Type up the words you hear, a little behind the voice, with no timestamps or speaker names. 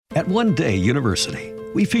At One Day University,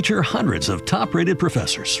 we feature hundreds of top-rated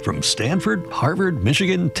professors from Stanford, Harvard,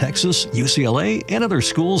 Michigan, Texas, UCLA, and other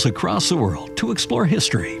schools across the world to explore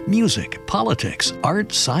history, music, politics,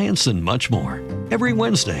 art, science, and much more. Every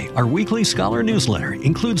Wednesday, our weekly scholar newsletter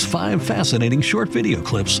includes 5 fascinating short video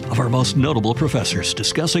clips of our most notable professors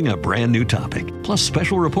discussing a brand new topic, plus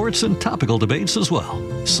special reports and topical debates as well.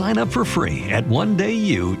 Sign up for free at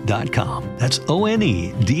onedayu.com. That's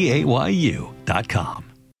ONEDAYU.com.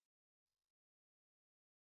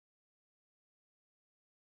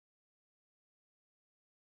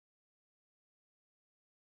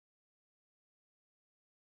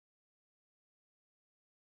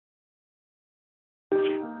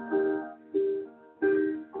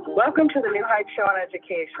 Welcome to the New Heights Show on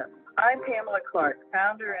Education. I'm Pamela Clark,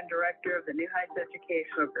 founder and director of the New Heights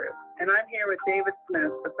Educational Group, and I'm here with David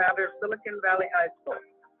Smith, the founder of Silicon Valley High School,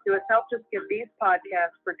 who has helped us get these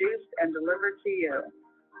podcasts produced and delivered to you.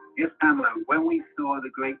 Yes, Pamela, when we saw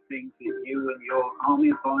the great things that you and your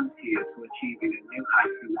army of volunteers were achieving at New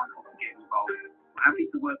Heights, we wanted to get involved. We're happy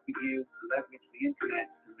to work with you to leverage the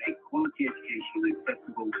internet to make quality education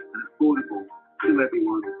accessible and affordable to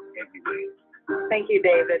everyone, everywhere. Thank you,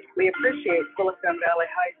 David. We appreciate Silicon Valley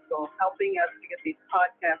High School helping us to get these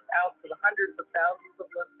podcasts out to the hundreds of thousands of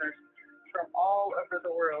listeners from all over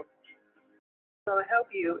the world. So I hope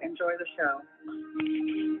you enjoy the show.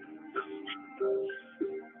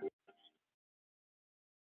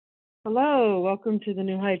 Hello, welcome to the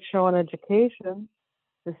New Heights Show on Education.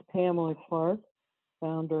 This is Pamela Clark,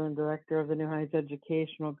 founder and director of the New Heights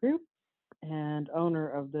Educational Group and owner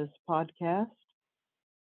of this podcast.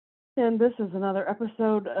 And this is another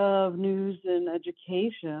episode of News in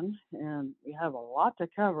Education, and we have a lot to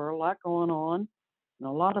cover, a lot going on in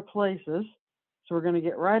a lot of places, so we're going to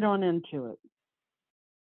get right on into it.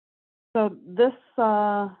 So this,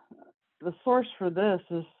 the source for this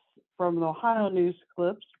is from the Ohio News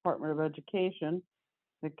Clips, Department of Education,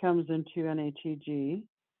 that comes into NHEG,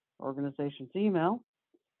 organization's email,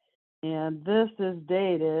 and this is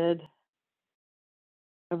dated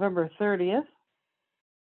November 30th.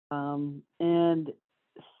 And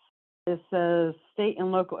it says state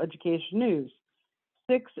and local education news.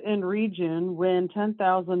 6 in region win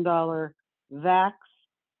 $10,000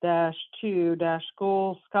 VAX-2-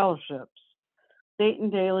 scholarships. State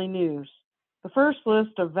and Daily News. The first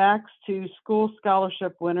list of VAX-2 school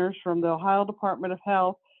scholarship winners from the Ohio Department of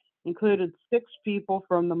Health included 6 people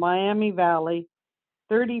from the Miami Valley.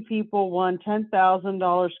 30 people won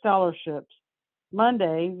 $10,000 scholarships.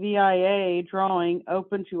 Monday, VIA drawing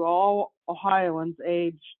open to all Ohioans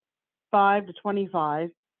aged 5 to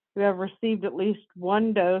 25 who have received at least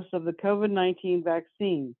 1 dose of the COVID-19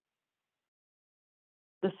 vaccine.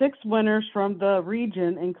 The 6 winners from the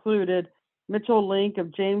region included Mitchell Link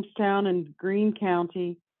of Jamestown and Greene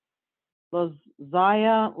County,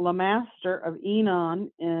 Lozaya Lamaster of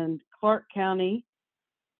Enon and Clark County,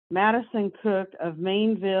 Madison Cook of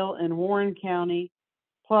Mainville and Warren County,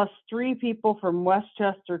 plus 3 people from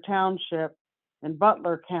Westchester Township and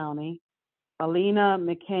Butler County, Alina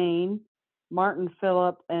McCain, Martin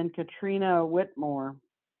Phillip, and Katrina Whitmore.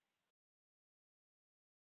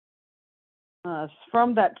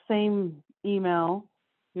 From that same email,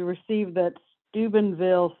 we received that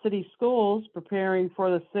Steubenville City Schools preparing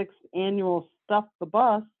for the 6th annual Stuff the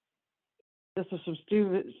Bus. This was from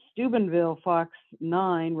Steubenville. Fox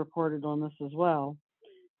 9 reported on this as well.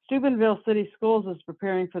 Steubenville City Schools is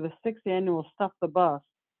preparing for the 6th annual Stuff the Bus,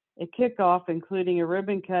 a kickoff including a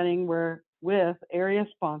ribbon cutting with area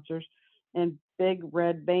sponsors and Big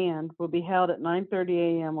Red Band will be held at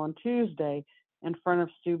 9:30 a.m. on Tuesday in front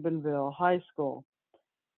of Steubenville High School.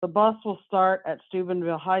 The bus will start at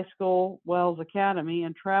Steubenville High School, Wells Academy,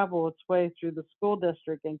 and travel its way through the school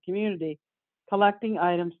district and community, collecting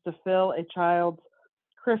items to fill a child's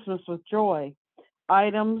Christmas with joy.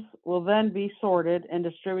 Items will then be sorted and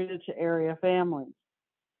distributed to area families.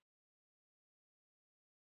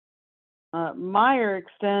 Meyer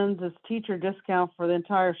extends its teacher discount for the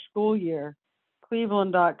entire school year.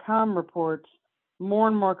 Cleveland.com reports more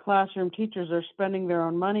and more classroom teachers are spending their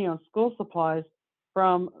own money on school supplies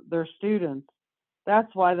from their students.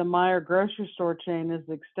 That's why the Meyer grocery store chain is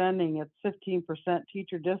extending its 15%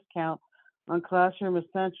 teacher discount on classroom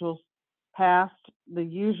essentials past the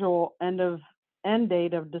usual end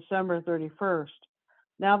date of December 31st.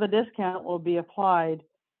 Now the discount will be applied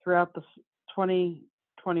throughout the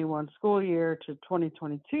 2021 school year to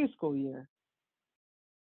 2022 school year.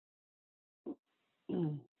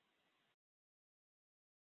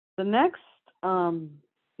 The next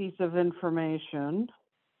piece of information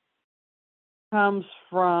comes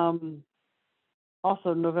from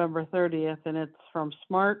also November 30th, and it's from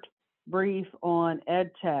Smart Brief on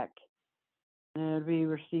EdTech. And we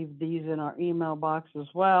received these in our email box as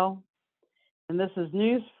well. And this is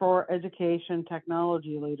news for education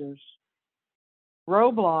technology leaders.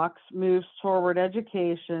 Roblox moves toward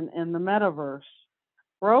education in the metaverse.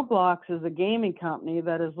 Roblox is a gaming company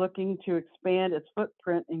that is looking to expand its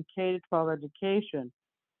footprint in K-12 education,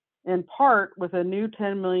 in part with a new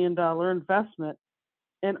 $10 million investment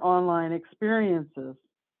in online experiences.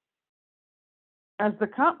 As the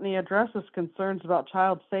company addresses concerns about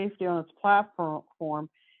child safety on its platform,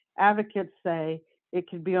 advocates say it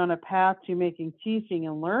could be on a path to making teaching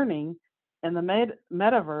and learning in the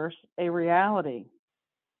metaverse a reality.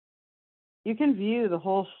 You can view the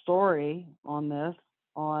whole story on this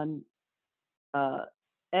on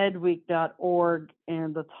edweek.org,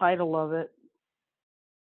 and the title of it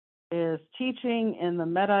is Teaching in the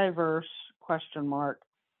Metaverse,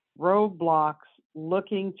 Roblox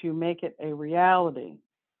looking to make it a reality.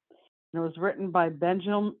 And it was written by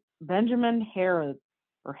Benjamin Harold,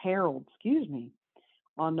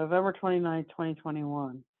 on November 29,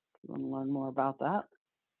 2021. If you want to learn more about that.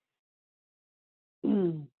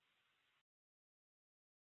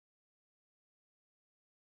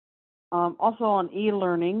 Also on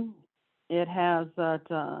e-learning, it has that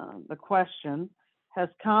the question, has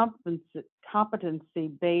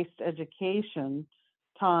competency-based education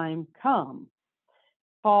time come?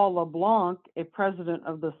 Paul LeBlanc, a president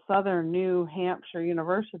of the Southern New Hampshire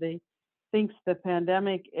University, thinks the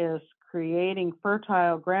pandemic is creating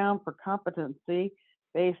fertile ground for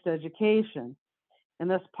competency-based education. In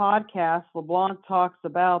this podcast, LeBlanc talks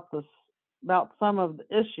about some of the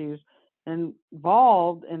issues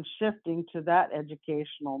involved in shifting to that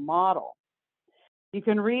educational model. You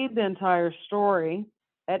can read the entire story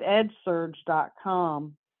at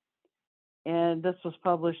edsurge.com. And this was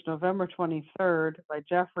published November 23rd by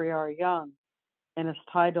Jeffrey R. Young, and is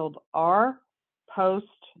titled Are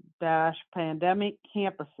Post-Pandemic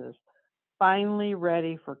Campuses Finally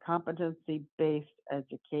Ready for Competency-Based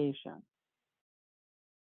Education?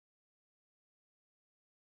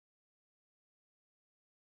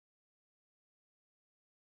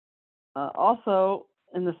 Also,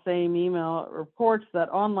 in the same email, it reports that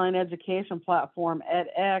online education platform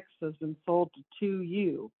edX has been sold to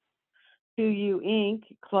 2U. 2U Inc.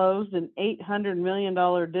 closed an $800 million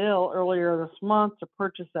deal earlier this month to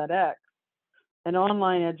purchase edX, an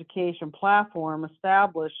online education platform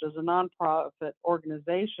established as a nonprofit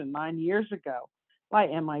organization 9 years ago by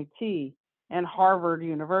MIT and Harvard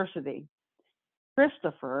University.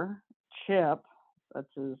 Christopher Chip,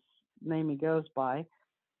 that's his name he goes by,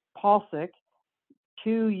 Paulsick,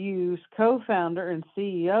 2U's co-founder and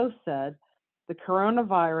CEO, said the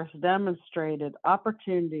coronavirus demonstrated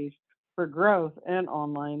opportunities for growth in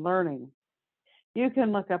online learning. You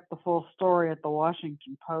can look up the full story at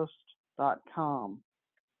thewashingtonpost.com.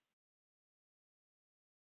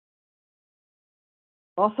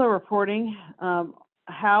 Also reporting,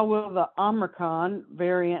 how will the Omicron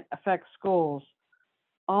variant affect schools?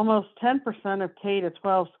 Almost 10% of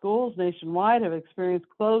K-12 schools nationwide have experienced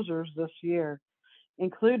closures this year,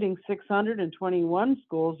 including 621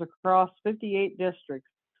 schools across 58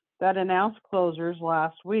 districts that announced closures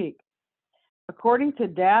last week. According to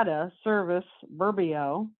Data Service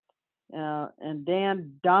Bureau, and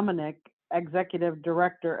Dan Dominic, Executive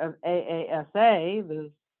Director of AASA,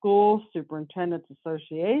 the School Superintendents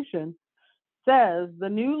Association, says the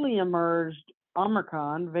newly emerged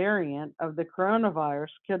Omicron variant of the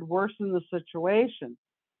coronavirus could worsen the situation,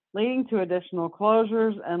 leading to additional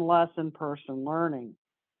closures and less in-person learning.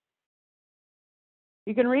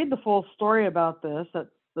 You can read the full story about this at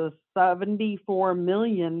the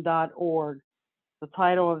 74million.org. The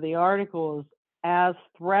title of the article is As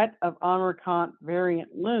Threat of Omicron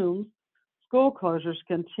Variant Looms, School Closures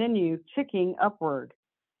Continue Ticking Upward.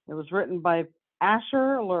 It was written by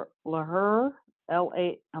Asher Leher, Lehrer-small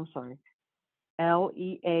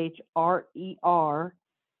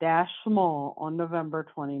on November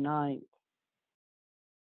 29th.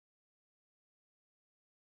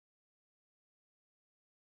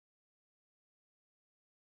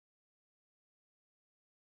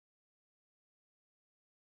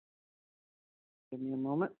 Give me a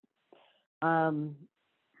moment.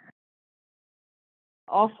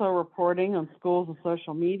 Also reporting on schools and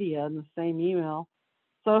social media in the same email,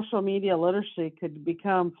 social media literacy could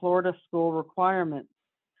become Florida school requirement.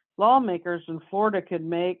 Lawmakers in Florida could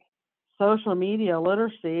make social media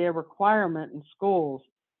literacy a requirement in schools,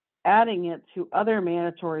 adding it to other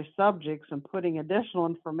mandatory subjects and putting additional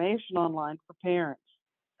information online for parents.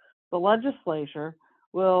 The legislature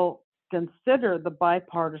will consider the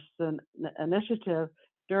bipartisan initiative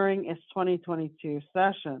during its 2022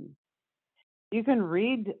 session. You can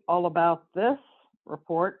read all about this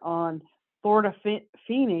report on Florida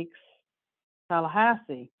Phoenix,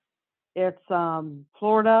 Tallahassee. It's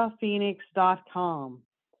floridaphoenix.com.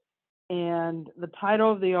 And the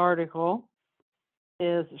title of the article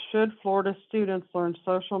is Should Florida Students Learn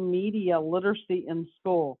Social Media Literacy in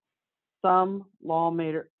School? Some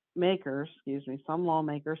lawmakers think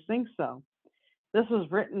so. This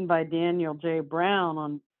was written by Daniel J.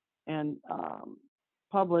 Brown and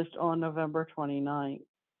published on November 29th.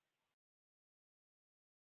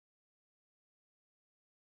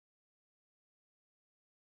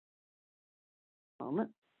 Moment.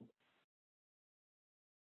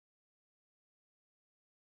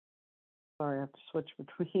 Sorry, I have to switch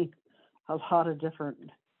between a lot of different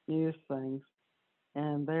news things,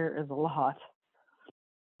 and there is a lot.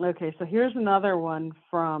 Okay, so here's another one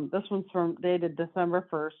this one's dated December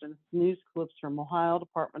 1st, and it's news clips from Ohio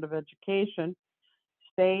Department of Education,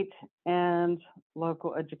 state and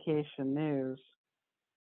local education news.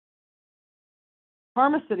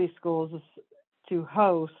 Parma City Schools is to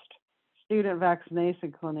host student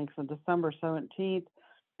vaccination clinics on December 17th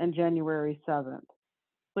and January 7th.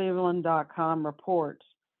 Cleveland.com reports.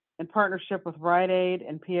 In partnership with Rite Aid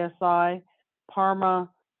and PSI, Parma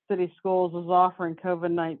City Schools is offering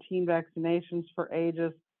COVID-19 vaccinations for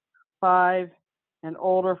ages 5 and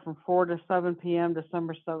older from 4 to 7 p.m.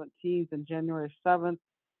 December 17th and January 7th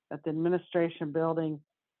at the administration building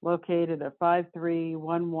located at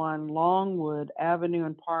 5311 Longwood Avenue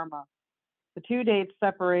in Parma. The two dates,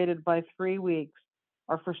 separated by 3 weeks,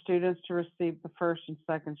 are for students to receive the first and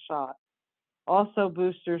second shot. Also,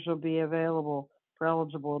 boosters will be available for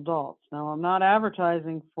eligible adults. Now, I'm not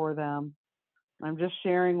advertising for them. I'm just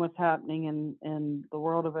sharing what's happening in the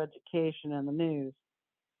world of education and the news.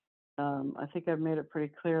 I think I've made it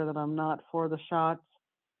pretty clear that I'm not for the shots,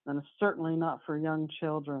 and it's certainly not for young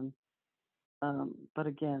children. But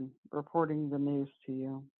again, reporting the news to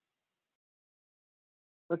you.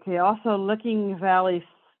 Okay, also Licking Valley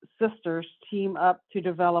Sisters team up to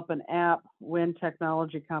develop an app win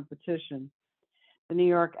technology competition. The New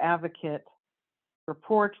York Advocate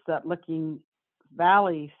reports that Licking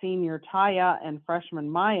Valley senior Taya and freshman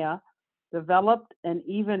Maya developed an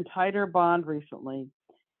even tighter bond recently.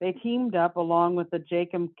 They teamed up along with the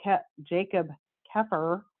Jacob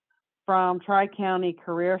Keffer from Tri-County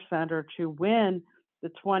Career Center to win the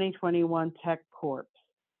 2021 Tech Corps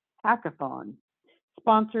Hackathon,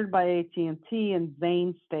 sponsored by AT&T and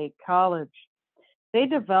Zane State College. They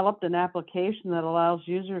developed an application that allows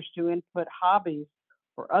users to input hobbies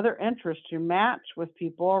or other interests to match with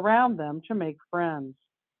people around them to make friends.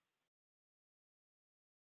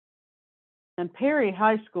 And Perry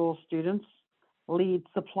High School students lead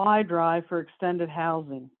supply drive for extended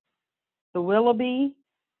housing. The Willoughby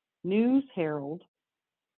News Herald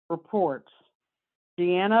reports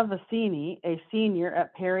Gianna Vicini, a senior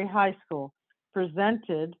at Perry High School,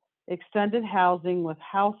 presented extended housing with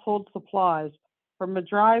household supplies from a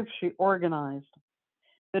drive she organized.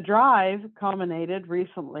 The drive culminated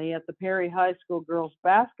recently at the Perry High School girls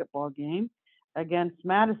basketball game against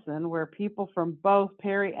Madison, where people from both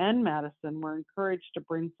Perry and Madison were encouraged to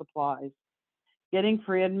bring supplies, getting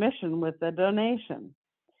free admission with a donation.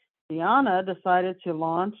 Deanna decided to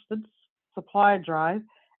launch the supply drive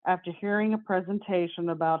after hearing a presentation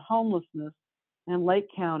about homelessness in Lake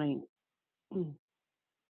County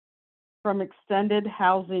from Extended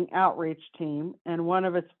Housing Outreach Team and one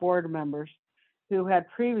of its board members who had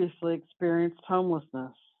previously experienced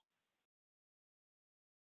homelessness.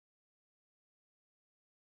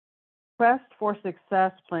 Quest for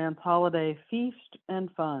Success plans holiday feast and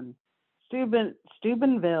fun.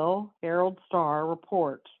 Steubenville Herald Star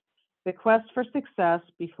reports the Quest for Success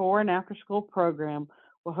before and after school program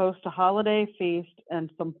will host a holiday feast and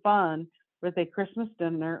some fun with a Christmas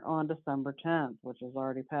dinner on December 10th, which has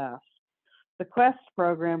already passed. The Quest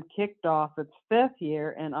program kicked off its 5th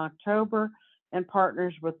year in October and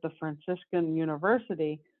partners with the Franciscan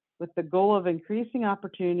University with the goal of increasing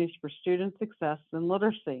opportunities for student success in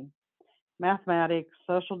literacy, mathematics,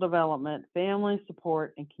 social development, family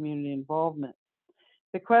support, and community involvement.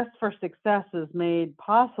 The Quest for Success is made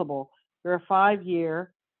possible through a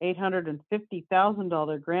 5-year,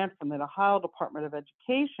 $850,000 grant from the Ohio Department of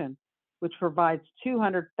Education, which provides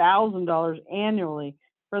 $200,000 annually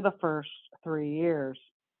for the first 3 years,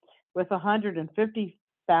 with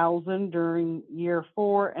 $150,000 during year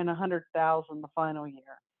 4 and $100,000 the final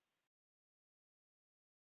year.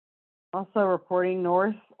 Also reporting,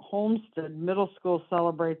 North Homestead Middle School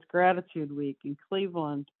celebrates Gratitude Week in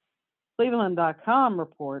Cleveland. Cleveland.com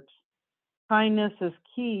reports Kindness is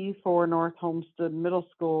key for North Homestead Middle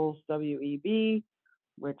School's WEB,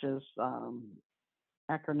 which is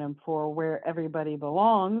acronym for Where Everybody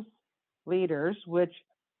Belongs Leaders, which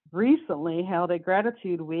recently held a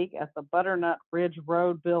gratitude week at the Butternut Ridge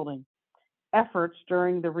Road building. Efforts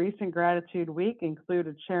during the recent gratitude week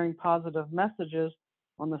included sharing positive messages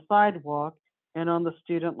on the sidewalk and on the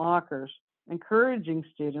student lockers, encouraging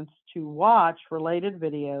students to watch related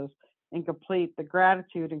videos and complete the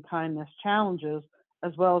gratitude and kindness challenges,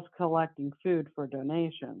 as well as collecting food for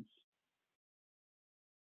donations.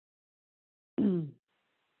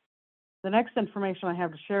 The next information I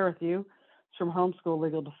have to share with you is from Homeschool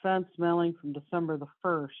Legal Defense, mailing from December the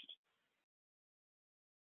 1st.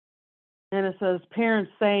 And it says,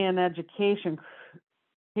 parents say in education,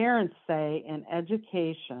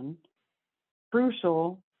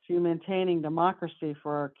 crucial to maintaining democracy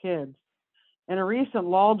for our kids. In a recent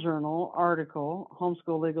Law Journal article,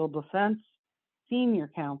 Homeschool Legal Defense Senior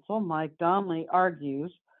Counsel Mike Donnelly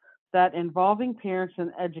argues that involving parents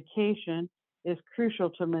in education is crucial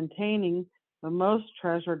to maintaining the most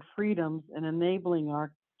treasured freedoms and enabling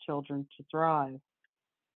our children to thrive.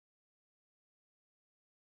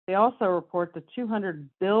 They also report the $200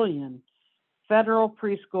 billion federal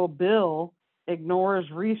preschool bill ignores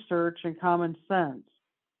research and common sense.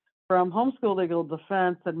 From Homeschool Legal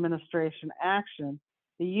Defense Administration action,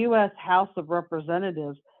 the U.S. House of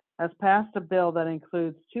Representatives has passed a bill that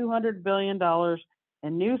includes $200 billion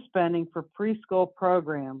in new spending for preschool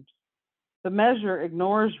programs. The measure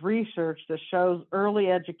ignores research that shows early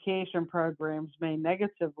education programs may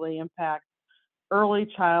negatively impact early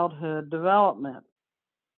childhood development.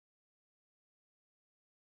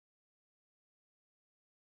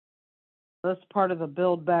 That's part of the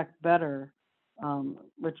Build Back Better,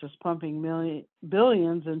 which is pumping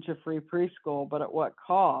billions into free preschool, but at what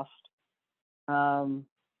cost? And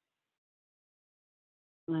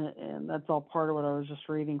that's all part of what I was just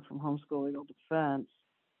reading from Homeschool Legal Defense.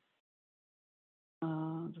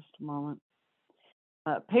 Just a moment.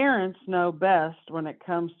 Parents know best when it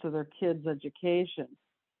comes to their kids' education,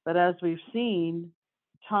 but as we've seen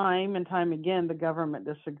time and time again, the government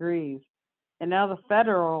disagrees. And now the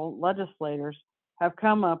federal legislators have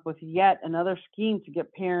come up with yet another scheme to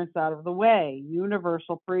get parents out of the way,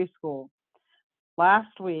 universal preschool.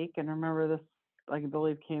 Last week, and remember this, I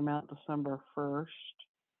believe, came out December 1st.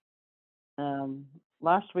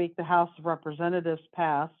 Last week, the House of Representatives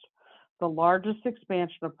passed the largest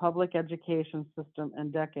expansion of public education system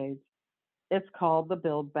in decades. It's called the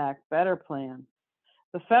Build Back Better plan.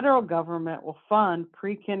 The federal government will fund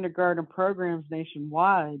pre-kindergarten programs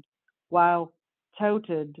nationwide while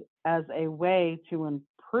touted as a way to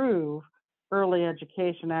improve early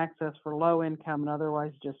education access for low-income and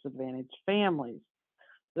otherwise disadvantaged families.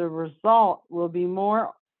 The result will be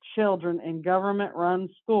more children in government-run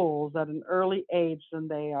schools at an early age than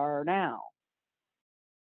they are now.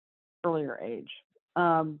 Earlier age.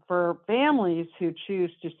 For families who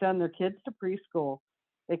choose to send their kids to preschool,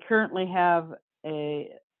 they currently have a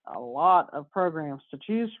lot of programs to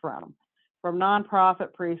choose from nonprofit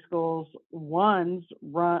preschools, one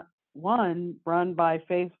run by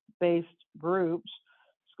faith-based groups,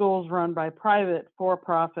 schools run by private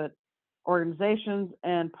for-profit organizations,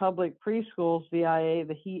 and public preschools via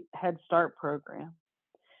the Head Start program.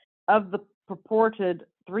 Of the purported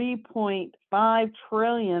 $3.5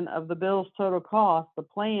 trillion of the bill's total cost, the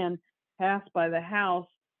plan passed by the House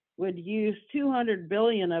would use $200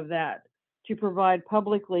 billion of that to provide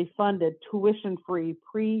publicly funded tuition-free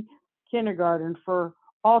pre-kindergarten for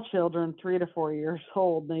all children 3 to 4 years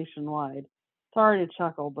old nationwide. Sorry to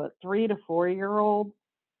chuckle, but 3 to 4 year olds,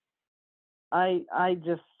 I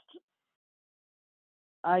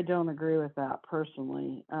don't agree with that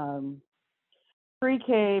personally.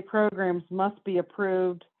 Pre-K programs must be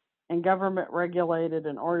approved and government regulated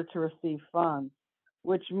in order to receive funds,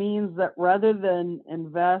 which means that rather than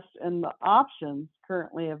invest in the options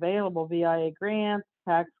currently available via grants,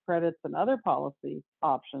 tax credits, and other policy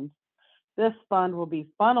options, this fund will be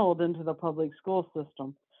funneled into the public school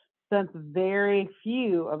system, since very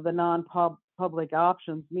few of the non-public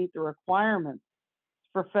options meet the requirements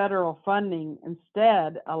for federal funding,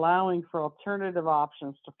 instead allowing for alternative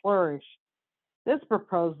options to flourish. This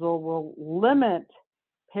proposal will limit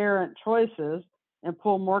parent choices and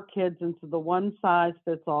pull more kids into the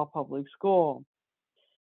one-size-fits-all public school.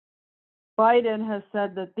 Biden has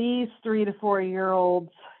said that these 3 to 4 year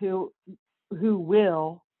olds who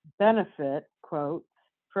will benefit, quote,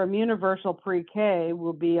 from universal pre-K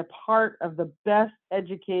will be a part of the best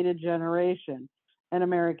educated generation in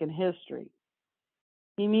American history.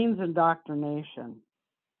 He means indoctrination.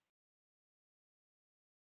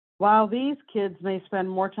 While these kids may spend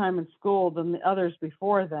more time in school than the others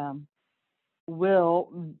before them,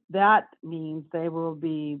 will that means they will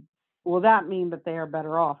that mean that they are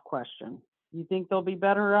better off? Question. You think they'll be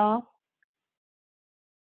better off?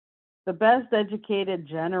 The best educated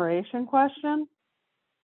generation? Question.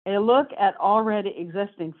 A look at already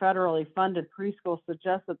existing federally funded preschools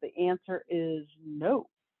suggests that the answer is no.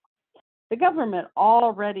 The government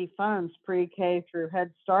already funds pre-K through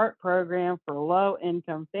Head Start program for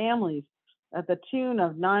low-income families at the tune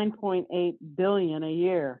of $9.8 billion a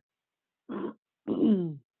year.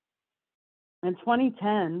 In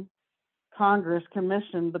 2010, Congress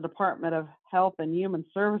commissioned the Department of Health and Human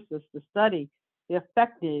Services to study the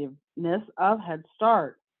effectiveness of Head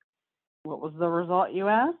Start. What was the result, you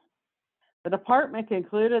ask? The department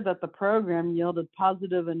concluded that the program yielded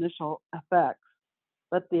positive initial effects,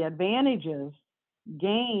 but the advantages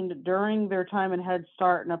gained during their time in Head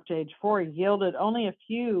Start and up to age 4 yielded only a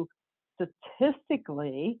few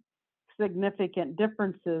statistically significant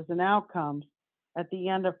differences in outcomes at the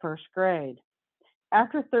end of first grade.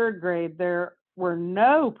 After third grade, there were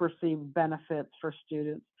no perceived benefits for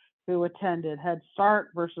students who attended Head Start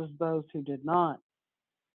versus those who did not.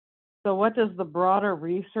 So what does the broader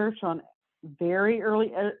research on very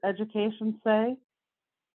early education say?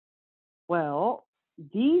 Well,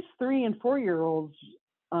 these 3 and 4-year-olds,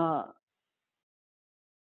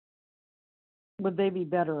 would they be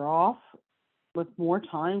better off with more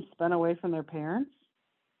time spent away from their parents?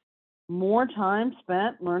 More time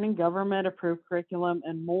spent learning government-approved curriculum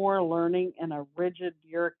and more learning in a rigid,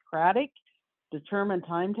 bureaucratic, determined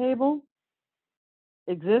timetable?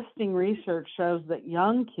 Existing research shows that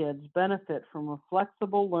young kids benefit from a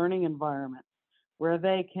flexible learning environment where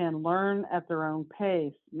they can learn at their own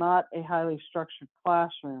pace, not a highly structured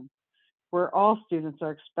classroom where all students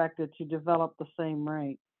are expected to develop the same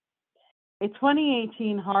rate. A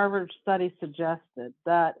 2018 Harvard study suggested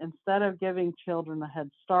that instead of giving children a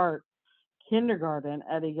head start, kindergarten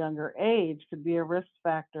at a younger age could be a risk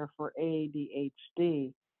factor for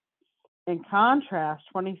ADHD. In contrast,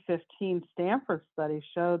 2015 Stanford study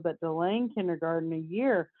showed that delaying kindergarten a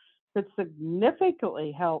year could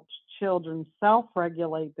significantly help children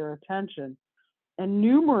self-regulate their attention. And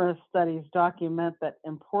numerous studies document that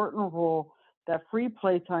important role that free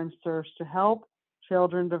playtime serves to help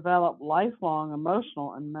children develop lifelong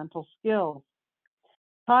emotional and mental skills.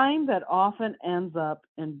 Time that often ends up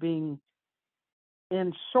in being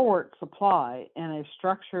in short supply in a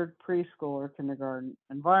structured preschool or kindergarten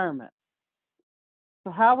environment.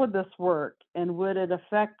 So how would this work, and would it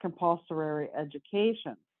affect compulsory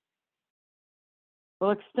education? Well,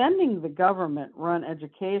 extending the government-run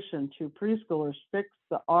education to preschoolers fixed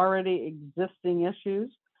the already existing issues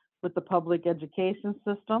with the public education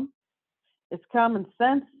system. It's common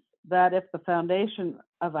sense that if the foundation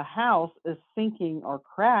of a house is sinking or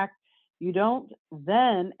cracked, you don't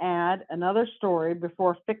then add another story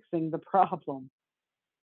before fixing the problem.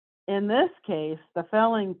 In this case, the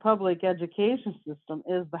failing public education system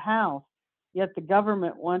is the house, yet the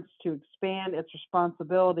government wants to expand its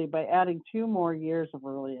responsibility by adding 2 more years of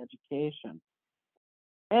early education.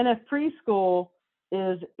 And if preschool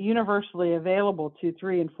is universally available to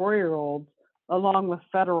 3 and 4-year-olds, along with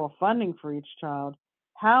federal funding for each child,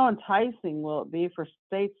 how enticing will it be for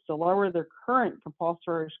states to lower their current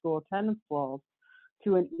compulsory school attendance laws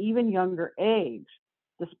to an even younger age,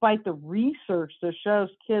 despite the research that shows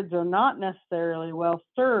kids are not necessarily well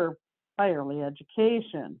served by early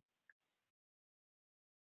education?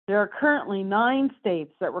 There are currently 9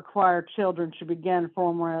 states that require children to begin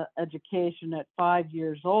formal education at 5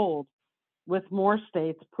 years old, with more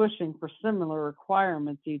states pushing for similar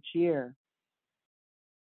requirements each year.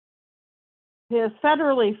 Is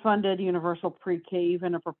federally funded universal pre-K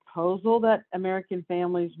even a proposal that American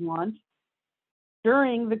families want?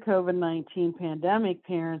 During the COVID-19 pandemic,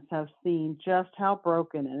 parents have seen just how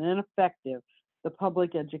broken and ineffective the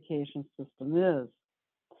public education system is,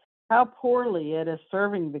 how poorly it is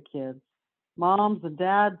serving the kids. Moms and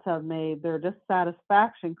dads have made their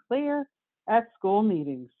dissatisfaction clear at school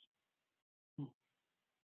meetings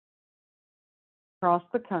across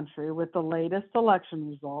the country with the latest election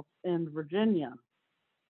results in Virginia.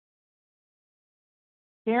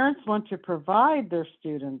 Parents want to provide their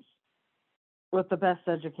students with the best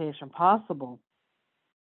education possible,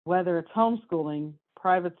 whether it's homeschooling,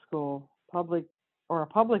 private school, public, or a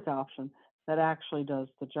public option that actually does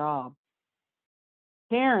the job.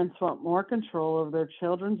 Parents want more control over their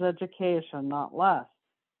children's education, not less.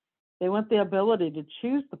 They want the ability to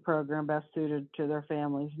choose the program best suited to their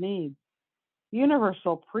family's needs.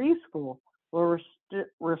 Universal preschool will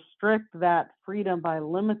restrict that freedom by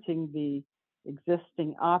limiting the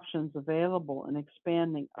existing options available and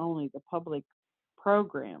expanding only the public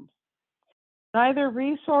programs. Neither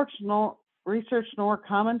research nor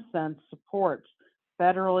common sense supports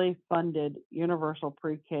federally funded universal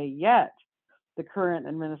pre-K yet. The current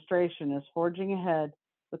administration is forging ahead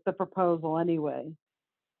with the proposal anyway,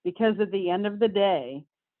 because at the end of the day,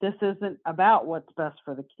 this isn't about what's best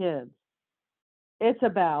for the kids. It's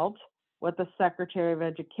about what the Secretary of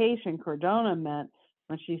Education, Cardona, meant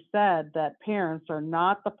when she said that parents are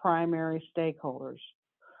not the primary stakeholders,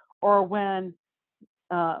 or when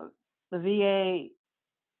uh, the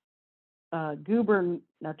VA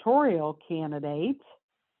gubernatorial candidate,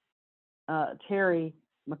 Terry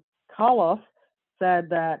McAuliffe, said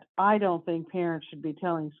that I don't think parents should be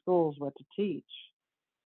telling schools what to teach.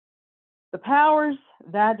 The powers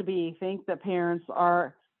that be think that parents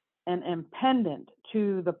are an impediment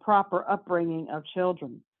to the proper upbringing of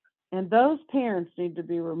children, and those parents need to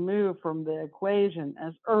be removed from the equation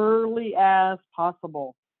as early as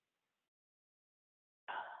possible.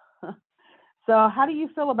 So, how do you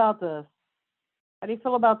feel about this? How do you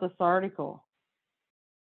feel about this article?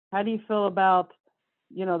 How do you feel about,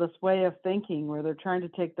 this way of thinking where they're trying to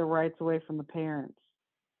take the rights away from the parents?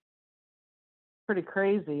 Pretty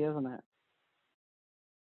crazy, isn't it?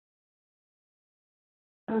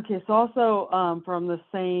 Okay, so also from the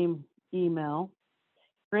same email,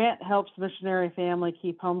 Grant helps missionary family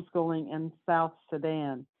keep homeschooling in South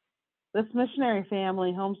Sudan. This missionary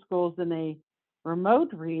family homeschools in a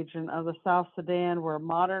remote region of the South Sudan where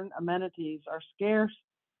modern amenities are scarce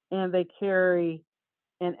and they carry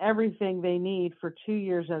in everything they need for 2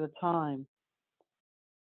 years at a time.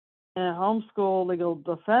 In a homeschool legal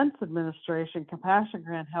defense administration, Compassion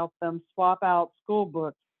Grant helped them swap out school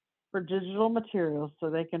books for digital materials so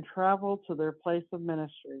they can travel to their place of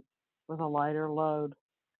ministry with a lighter load.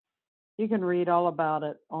 You can read all about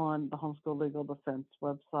it on the Homeschool Legal Defense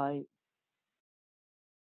website.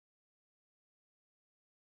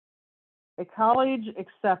 A college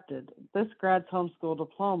accepted this grad's homeschool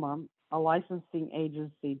diploma, a licensing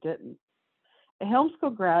agency didn't. A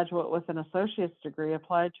homeschool graduate with an associate's degree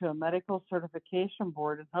applied to a medical certification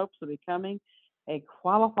board in hopes of becoming a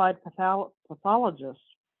qualified pathologist.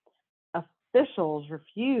 Officials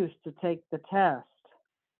refused to take the test.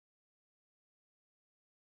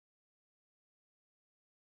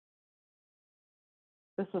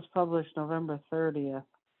 This was published November 30th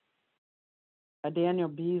by Daniel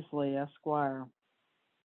Beasley, Esquire,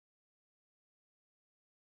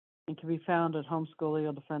 and can be found at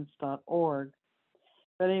homeschoollegaldefense.org.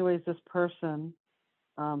 But anyways, this person,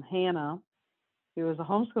 Hannah, who was a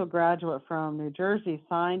homeschool graduate from New Jersey,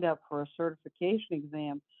 signed up for a certification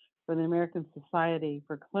exam for the American Society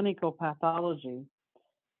for Clinical Pathology,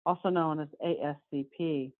 also known as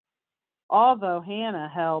ASCP. Although Hannah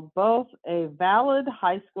held both a valid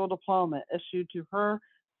high school diploma issued to her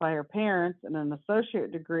by her parents and an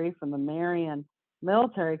associate degree from the Marion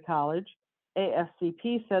Military College,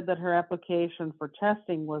 ASCP said that her application for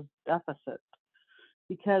testing was deficit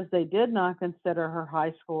because they did not consider her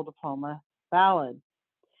high school diploma valid.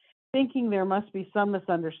 Thinking there must be some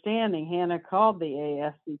misunderstanding, Hannah called the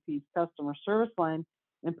ASCP's customer service line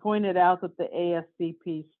and pointed out that the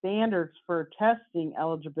ASCP standards for testing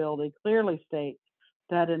eligibility clearly state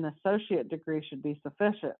that an associate degree should be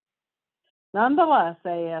sufficient. Nonetheless,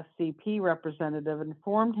 ASCP representative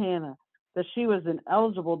informed Hannah that she was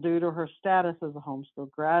ineligible due to her status as a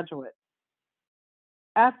homeschool graduate.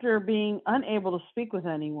 After being unable to speak with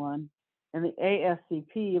anyone in the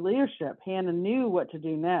ASCP leadership, Hannah knew what to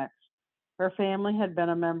do next. Her family had been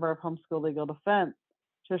a member of Homeschool Legal Defense,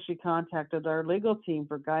 so she contacted our legal team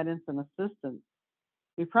for guidance and assistance.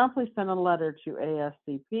 We promptly sent a letter to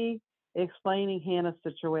ASCP explaining Hannah's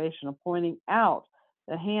situation and pointing out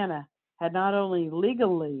that Hannah had not only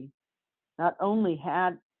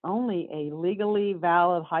had only a legally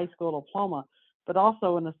valid high school diploma, but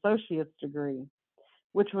also an associate's degree,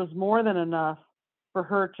 which was more than enough for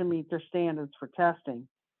her to meet their standards for testing.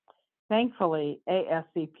 Thankfully,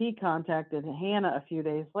 ASCP contacted Hannah a few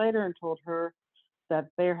days later and told her that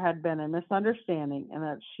there had been a misunderstanding and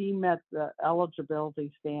that she met the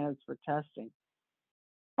eligibility standards for testing.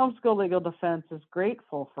 Homeschool Legal Defense is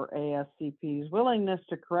grateful for ASCP's willingness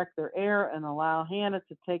to correct their error and allow Hannah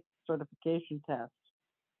to take the certification test.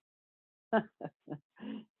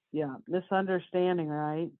 Yeah, misunderstanding,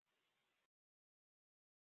 right?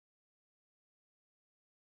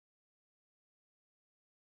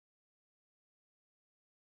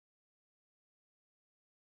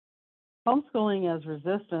 Homeschooling as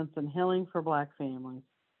Resistance and Healing for Black Families.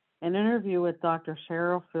 An interview with Dr.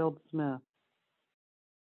 Cheryl Field Smith.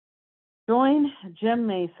 Join Jim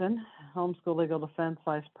Mason, Homeschool Legal Defense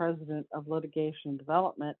Vice President of Litigation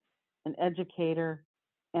Development and education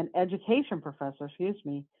professor,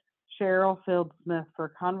 Cheryl Field Smith, for a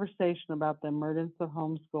conversation about the emergence of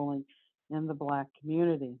homeschooling in the Black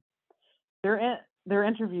community. Their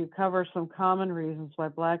interview covers some common reasons why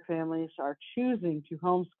Black families are choosing to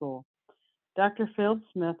homeschool. Dr. Field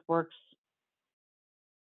Smith work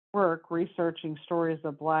researching stories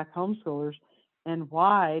of Black homeschoolers and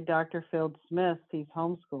why Dr. Field Smith sees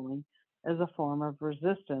homeschooling as a form of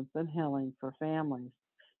resistance and healing for families.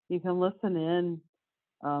 You can listen in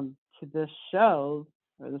to this show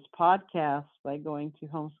or this podcast by going to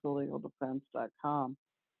homeschoollegaldefense.com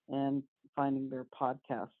and finding their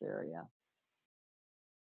podcast area.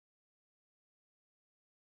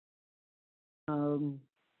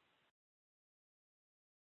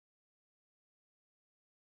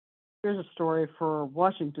 Here's a story for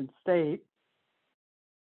Washington State.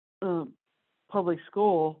 Public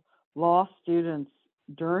school lost students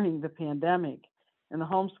during the pandemic, and the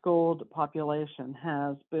homeschooled population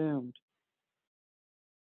has boomed.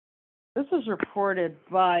 This is reported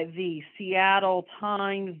by the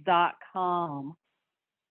SeattleTimes.com.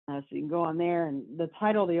 So you can go on there, and the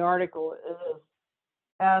title of the article is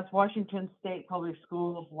 "As Washington State Public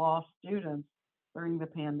Schools Lost Students During the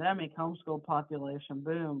Pandemic, Homeschool Population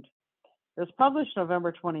Boomed." It was published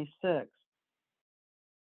November 26th.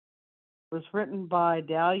 It was written by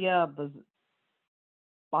Dahlia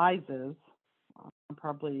Bizes. I'm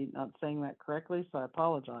probably not saying that correctly, so I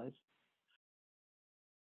apologize.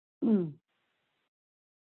 So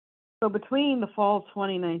between the fall of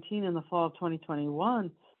 2019 and the fall of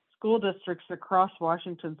 2021, school districts across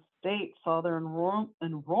Washington State saw their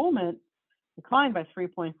enrollment decline by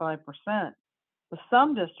 3.5%, with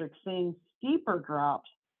some districts seeing steeper drops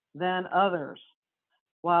than others.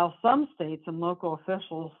 While some states and local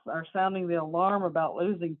officials are sounding the alarm about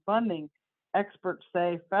losing funding, experts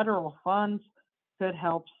say federal funds could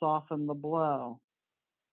help soften the blow.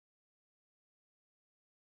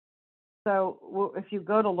 So if you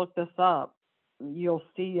go to look this up, you'll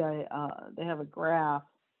see they have a graph,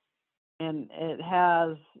 and it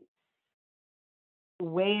has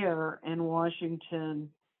where in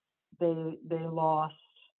Washington they lost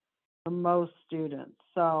the most students.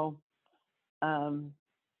 So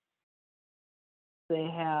they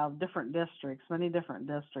have different districts, many different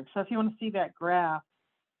districts. So if you want to see that graph,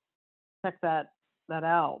 check that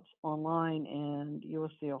out online, and you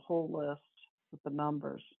will see a whole list with the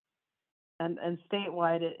numbers. And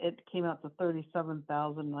statewide, it came out to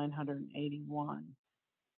 37,981.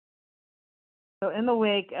 So in the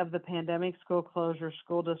wake of the pandemic school closure,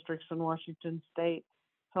 school districts in Washington State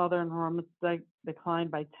saw their enrollment decline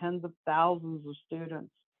by tens of thousands of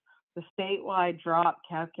students. The statewide drop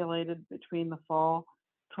calculated between the fall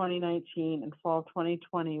 2019 and fall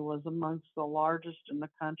 2020 was amongst the largest in the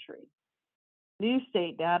country. New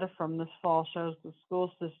state data from this fall shows the school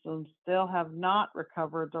systems still have not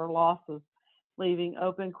recovered their losses, leaving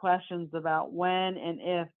open questions about when and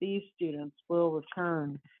if these students will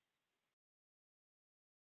return.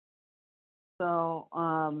 So,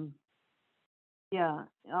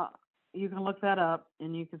 you can look that up,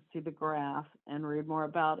 and you can see the graph and read more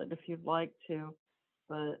about it if you'd like to.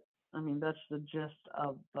 But, that's the gist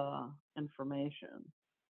of the information.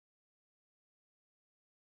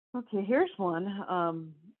 Okay, here's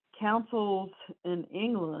one. Councils in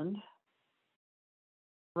England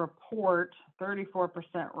report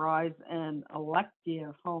 34% rise in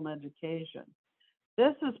elective home education.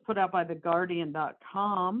 This is put out by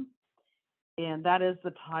theguardian.com, and that is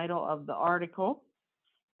the title of the article.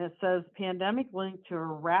 It says, pandemic linked to a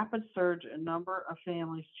rapid surge in number of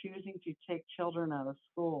families choosing to take children out of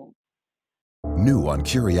school. New on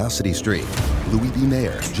Curiosity Stream. Louis B.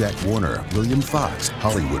 Mayer, Jack Warner, William Fox.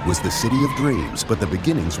 Hollywood was the city of dreams, but the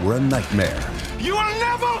beginnings were a nightmare. You will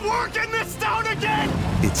never work in this town again!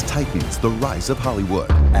 It's Titans, the rise of Hollywood.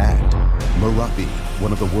 And Merapi,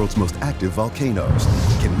 one of the world's most active volcanoes.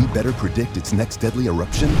 Can we better predict its next deadly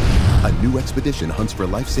eruption? A new expedition hunts for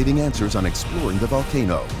life-saving answers on exploring the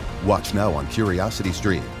volcano. Watch now on Curiosity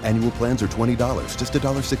Stream. Annual plans are $20, just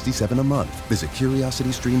 $1.67 a month. Visit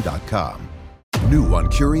curiositystream.com. New on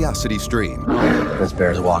Curiosity Stream. This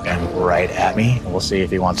bear's walking right at me. We'll see if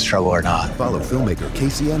he wants trouble or not. Follow filmmaker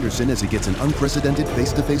Casey Anderson as he gets an unprecedented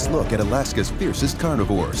face-to-face look at Alaska's fiercest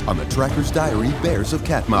carnivores on the Tracker's Diary Bears of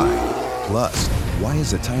Katmai. Plus, why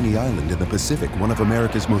is a tiny island in the Pacific one of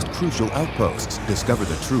America's most crucial outposts? Discover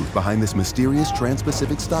the truth behind this mysterious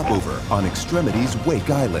trans-Pacific stopover on Extremities Wake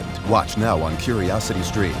Island. Watch now on Curiosity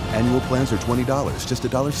Stream. Annual plans are $20, just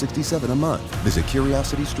 $1.67 a month. Visit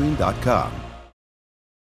curiositystream.com.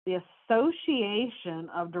 The Association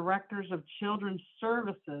of Directors of Children's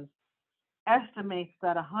Services estimates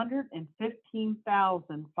that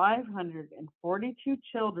 115,542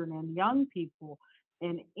 children and young people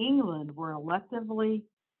in England were electively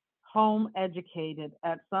home educated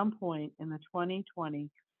at some point in the 2020 to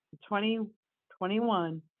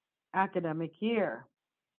 2021 academic year.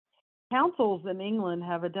 Councils in England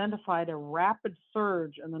have identified a rapid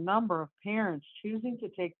surge in the number of parents choosing to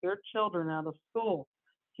take their children out of school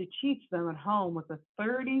to teach them at home, with a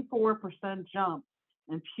 34% jump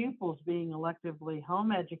in pupils being electively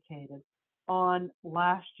home educated on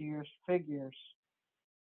last year's figures.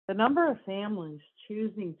 The number of families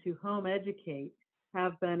choosing to home educate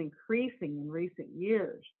have been increasing in recent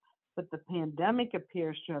years, but the pandemic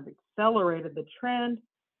appears to have accelerated the trend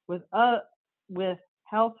with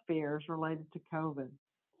health fears related to COVID.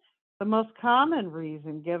 The most common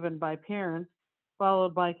reason given by parents,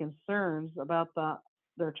 followed by concerns about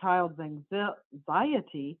their child's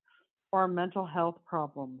anxiety or mental health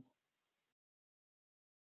problems.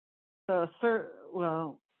 I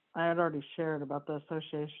had already shared about the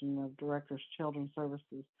Association of Directors Children's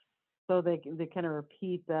Services. So they kind of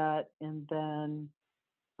repeat that, and then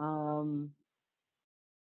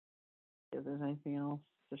if there's anything else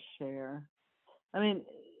to share. I mean,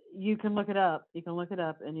 you can look it up. You can look it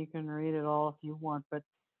up and you can read it all if you want, but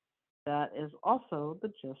that is also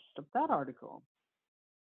the gist of that article.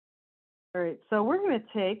 All right, so we're going to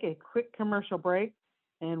take a quick commercial break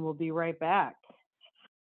and we'll be right back.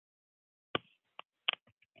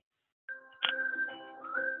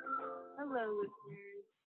 Hello, listeners.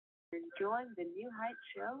 Enjoying the New Heights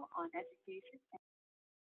show on education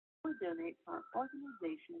and donate to our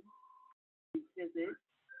organization. Please visit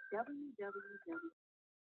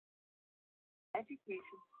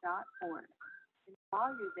www.education.org. And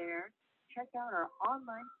while you're there, check out our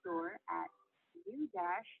online store at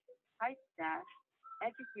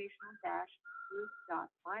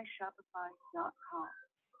new-heights-educational-group.myshopify.com.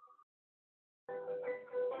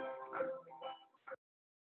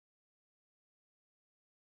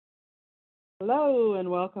 Hello, and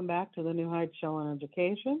welcome back to the New Heights Show on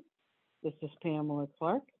Education. This is Pamela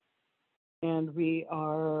Clark, and we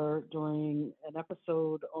are doing an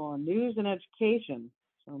episode on news and education.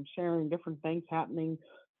 So I'm sharing different things happening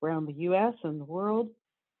around the U.S. and the world.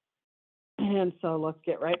 And so let's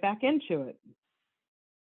get right back into it.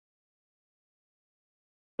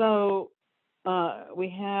 So we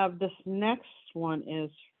have this next one is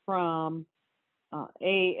from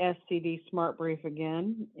ASCD Smart Brief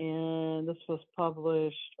again, and this was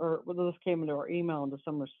published, this came into our email on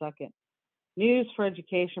December 2nd. News for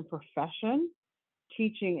education profession,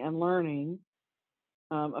 teaching and learning,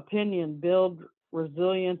 opinion, build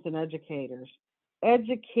resilience in educators.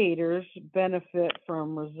 Educators benefit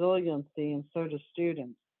from resiliency, and so do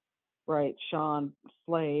students, writes Sean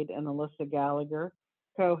Slade and Alyssa Gallagher,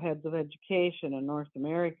 co-heads of education in North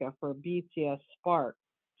America for BTS Spark.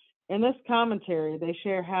 In this commentary, they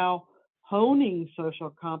share how honing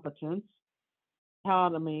social competence,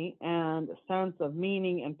 autonomy, and sense of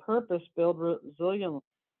meaning and purpose build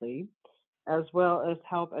resiliency, as well as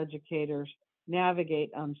help educators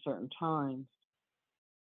navigate uncertain times.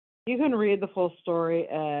 You can read the full story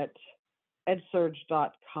at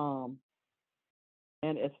edsurge.com,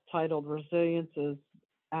 and it's titled "Resilience is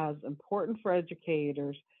as important for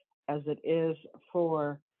educators as it is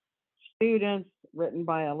for students," written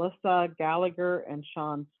by Alyssa Gallagher and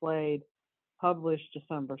Sean Slade, published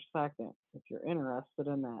December 2nd, if you're interested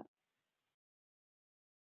in that.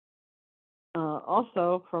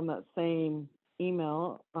 Also, from that same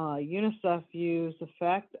email, UNICEF views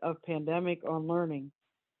effect of pandemic on learning.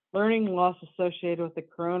 Learning loss associated with the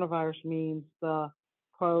coronavirus means the,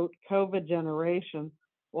 quote, COVID generation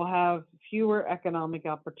will have fewer economic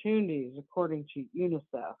opportunities, according to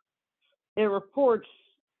UNICEF.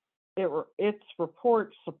 Its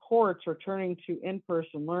report supports returning to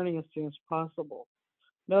in-person learning as soon as possible,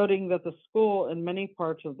 noting that the school in many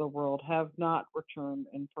parts of the world have not returned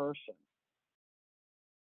in person.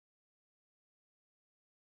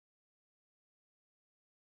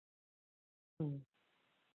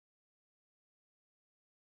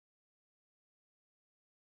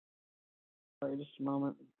 Sorry, just a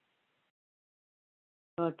moment.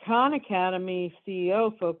 Khan Academy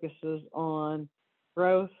CEO focuses on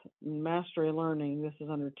growth and mastery learning. This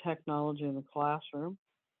is under technology in the classroom,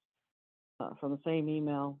 from the same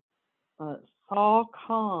email. Saul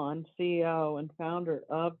Khan, CEO and founder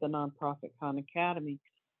of the nonprofit Khan Academy,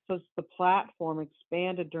 says the platform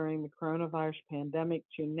expanded during the coronavirus pandemic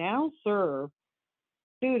to now serve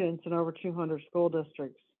students in over 200 school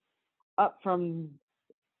districts, up from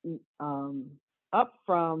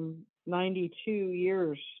 92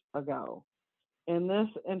 years ago. In this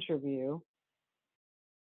interview,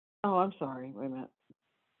 oh, I'm sorry, wait a minute,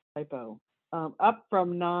 typo. Up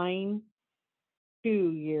from 2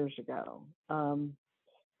 years ago.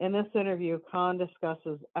 In this interview, Khan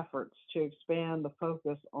discusses efforts to expand the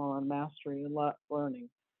focus on mastery and learning.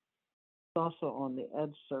 It's also on the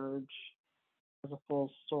EdSurge as a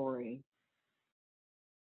full story.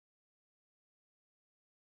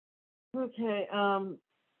 Okay.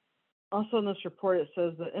 Also in this report, it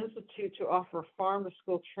says the Institute to offer farm to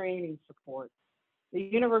school training support. The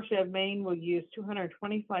University of Maine will use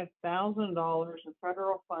 $225,000 in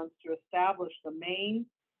federal funds to establish the Maine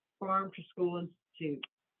Farm to School Institute.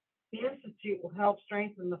 The Institute will help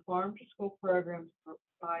strengthen the farm to school programs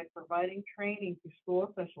by providing training to school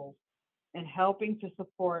officials and helping to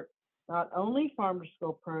support not only farm to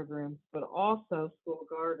school programs, but also school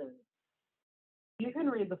gardens. You can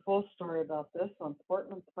read the full story about this on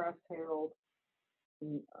Portland Press Herald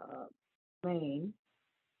in Maine,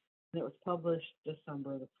 and it was published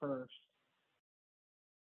December the 1st.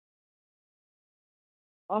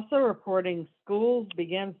 Also reporting schools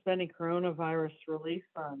began spending coronavirus relief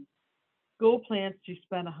funds. School plans to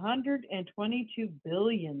spend $122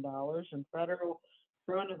 billion in federal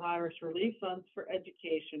coronavirus relief funds for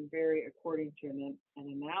education vary according to an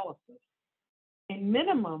analysis. A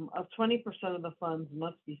minimum of 20% of the funds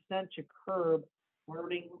must be spent to curb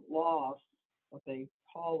learning loss, what they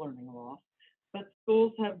call learning loss, but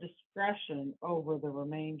schools have discretion over the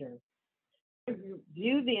remainder.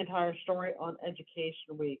 View the entire story on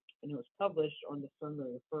Education Week, and it was published on December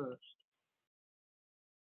the 1st.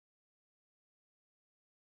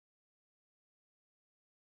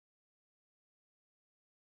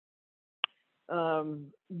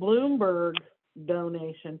 Bloomberg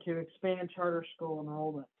donation to expand charter school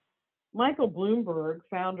enrollment. Michael Bloomberg,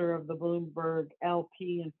 founder of the Bloomberg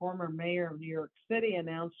LP and former mayor of New York City,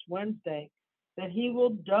 announced Wednesday that he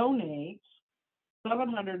will donate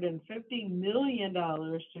 $750 million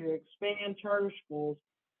to expand charter schools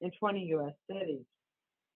in 20 U.S. cities.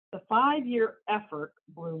 The 5-year effort,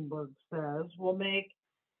 Bloomberg says, will make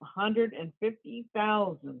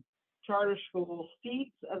 150,000 charter school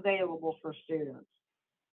seats available for students.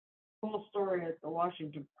 Full story at the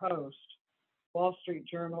Washington Post, Wall Street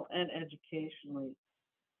Journal, and Education Week.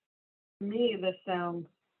 To me, this sounds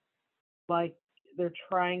like they're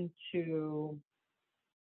trying to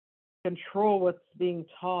control what's being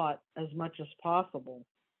taught as much as possible.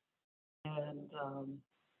 And I'm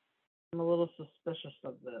a little suspicious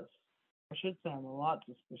of this. I should say I'm a lot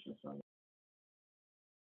suspicious of it.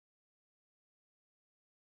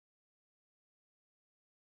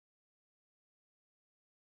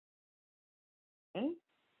 Okay.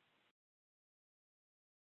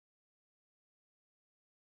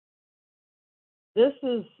 This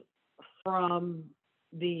is from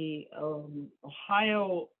the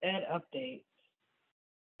Ohio Ed Update,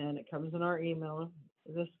 and it comes in our email.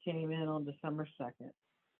 This came in on December 2nd.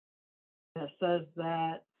 It says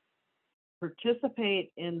that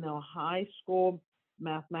participate in the high school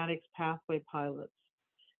mathematics pathway pilots.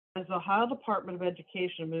 As the Ohio Department of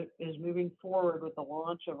Education is moving forward with the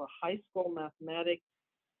launch of a high school mathematics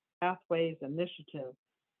pathways initiative,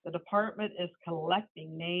 the department is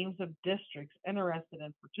collecting names of districts interested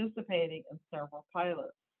in participating in several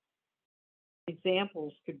pilots.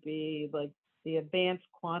 Examples could be like the advanced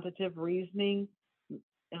quantitative reasoning,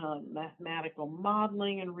 mathematical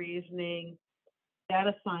modeling and reasoning,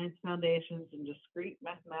 data science foundations, and discrete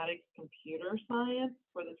mathematics computer science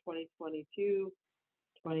for the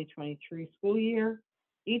 2022-2023 school year.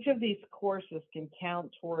 Each of these courses can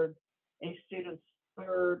count toward a student's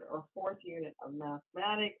third or fourth unit of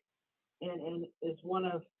mathematics and is one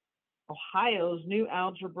of Ohio's new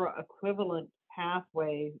algebra equivalent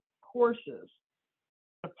pathway courses.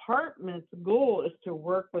 The department's goal is to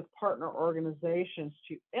work with partner organizations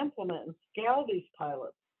to implement and scale these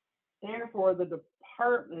pilots. Therefore, the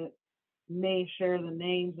department may share the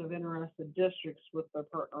names of interested districts with their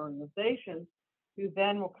partner organizations, who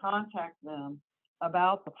then will contact them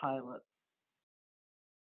about the pilot.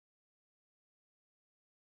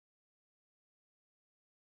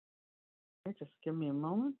 Okay, just give me a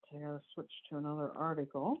moment. I gotta switch to another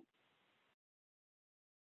article.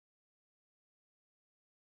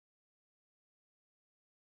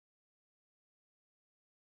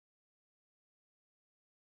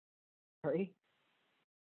 Sorry.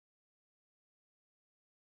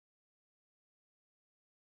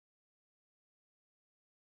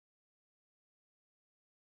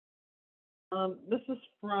 This is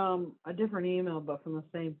from a different email, but from the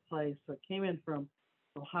same place. So it came in from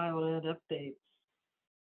Ohio Ed Updates.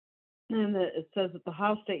 And it says that the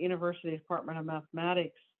Ohio State University Department of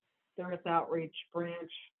Mathematics, their its outreach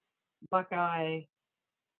branch, Buckeye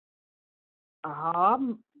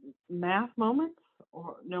Math Moments,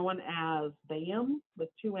 or known as BAM with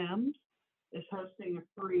two M's, is hosting a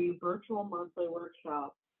free virtual monthly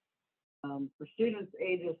workshop for students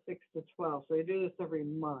ages 6 to 12. So they do this every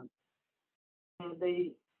month. And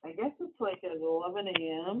I guess it's like at 11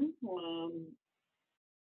 a.m.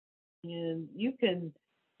 And you can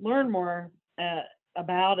learn more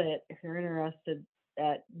about it if you're interested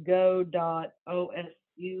at go.osu.edu.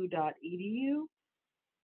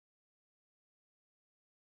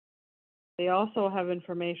 They also have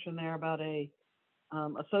information there about a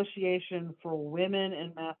Association for Women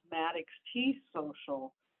in Mathematics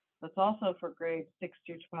T-Social. That's also for grades 6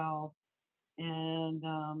 to 12. And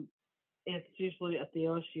it's usually at the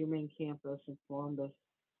OSU main campus in Columbus.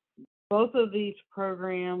 Both of these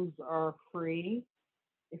programs are free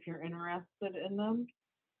if you're interested in them.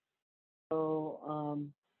 So,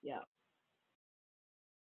 yeah.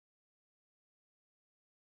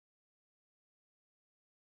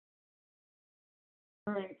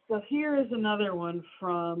 All right, so here is another one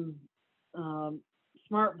from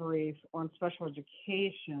Smart Brief on special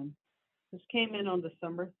education. This came in on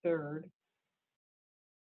December 3rd.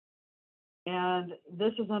 And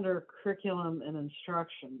this is under curriculum and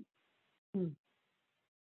instruction.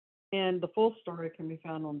 And the full story can be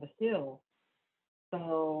found on the Hill.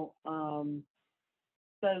 So,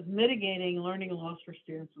 says mitigating learning loss for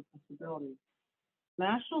students with disabilities.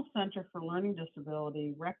 National Center for Learning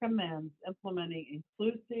Disability recommends implementing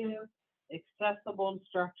inclusive, accessible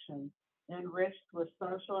instruction enriched with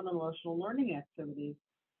social and emotional learning activities,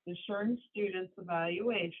 ensuring students'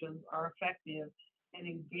 evaluations are effective and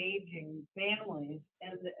engaging families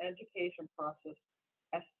in the education process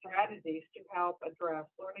as strategies to help address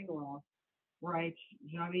learning loss, writes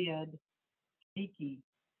Javed Tiki.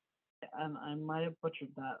 And I might have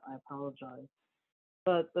butchered that, I apologize.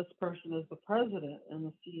 But this person is the president and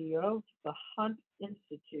the CEO of the Hunt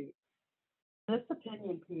Institute. This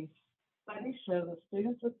opinion piece, studies show that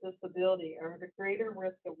students with disability are at a greater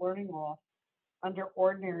risk of learning loss under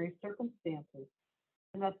ordinary circumstances,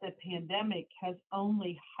 and that the pandemic has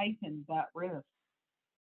only heightened that risk.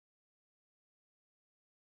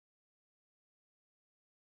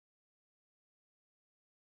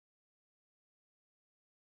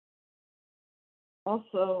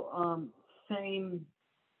 Also, same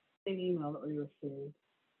email that we received.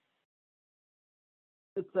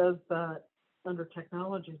 It says that under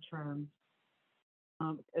technology trends,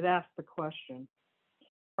 it asks the question,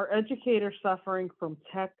 are educators suffering from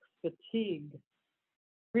tech fatigue?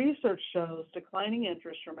 Research shows declining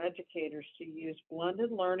interest from educators to use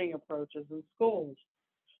blended learning approaches in schools.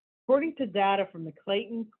 According to data from the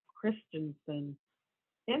Clayton Christensen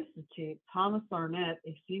Institute, Thomas Arnett,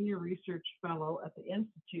 a senior research fellow at the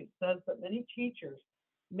Institute, says that many teachers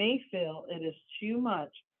may feel it is too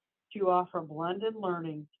much to offer blended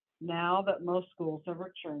learning now that most schools have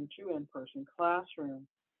returned to in-person classrooms.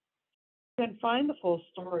 You can find the full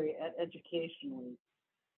story at Education Week.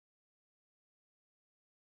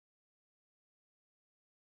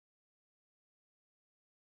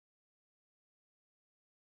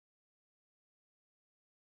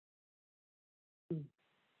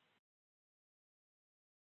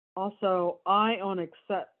 Also, eye on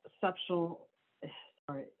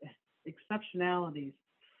exceptionalities.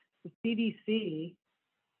 The CDC,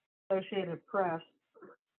 Associated Press,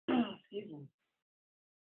 excuse me,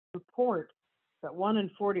 report that 1 in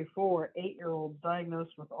 44 8-year-olds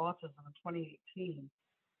diagnosed with autism in 2018.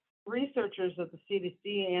 Researchers at the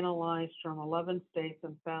CDC analyzed from 11 states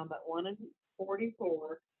and found that 1 in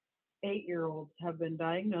 44 8-year-olds have been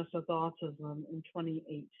diagnosed with autism in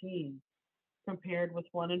 2018, compared with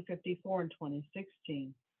 1 in 54 in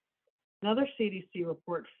 2016. Another CDC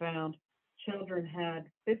report found children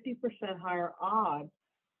had 50% higher odds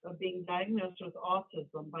of being diagnosed with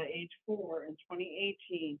autism by age 4 in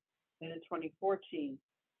 2018 than in 2014,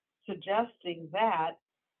 suggesting that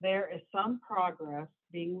there is some progress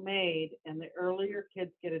being made, and the earlier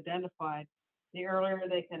kids get identified, the earlier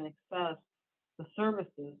they can access the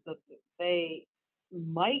services that they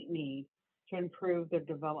might need to improve their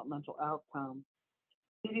developmental outcomes.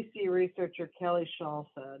 CDC researcher Kelly Shaw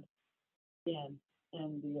said, in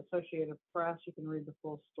the Associated Press, you can read the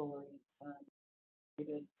full story,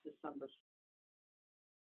 dated December.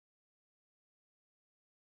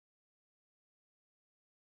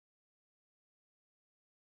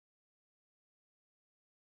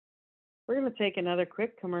 We're going to take another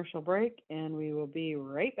quick commercial break, and we will be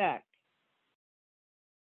right back.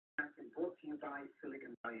 Brought to you by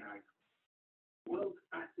Silicon Valley High School. World's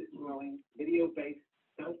fastest growing video-based,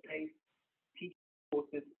 self-paced teaching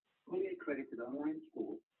courses, fully accredited online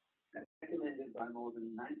school that's recommended by more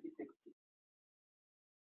than 96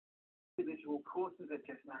 individual courses at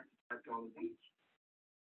just $95 each.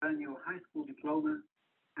 Earn your high school diploma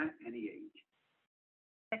at any age.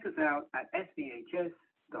 Check us out at svhs.co.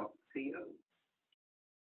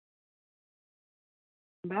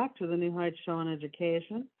 Back to the New Heights Show on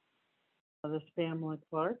Education. This is Pamela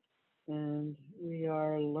Clark, and we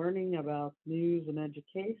are learning about news and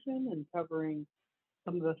education and covering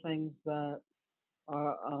some of the things that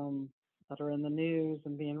are in the news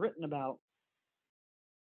and being written about.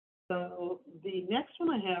 So the next one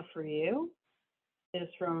I have for you is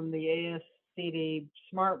from the ASCD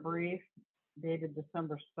Smart Brief dated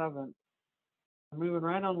December 7th. We're moving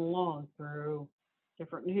right on along through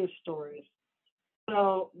different news stories.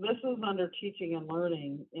 So this is under teaching and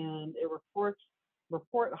learning, and it report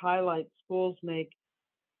highlights schools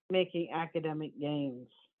making academic gains.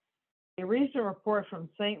 A recent report from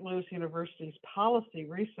St. Louis University's Policy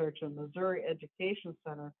Research and Missouri Education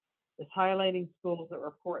Center is highlighting schools that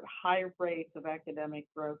report high rates of academic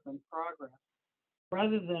growth and progress,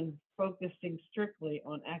 rather than focusing strictly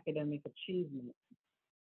on academic achievement.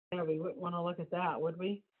 Yeah, we wouldn't want to look at that, would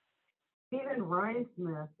we? Stephen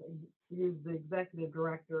Ryan-Smith, who's the executive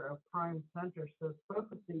director of Prime Center, says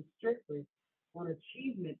focusing strictly on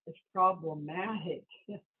achievement is problematic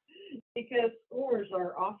because scores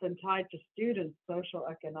are often tied to students' social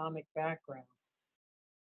economic background.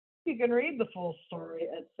 You can read the full story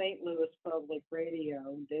at St. Louis Public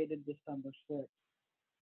Radio, dated December 6th.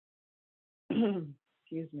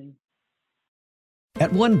 Excuse me.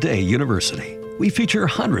 At One Day University, we feature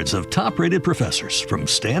hundreds of top-rated professors from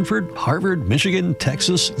Stanford, Harvard, Michigan,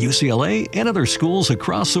 Texas, UCLA, and other schools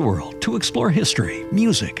across the world to explore history,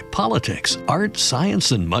 music, politics, art,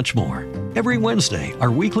 science, and much more. Every Wednesday, our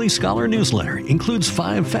weekly scholar newsletter includes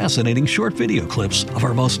 5 fascinating short video clips of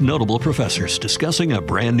our most notable professors discussing a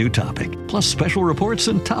brand new topic, plus special reports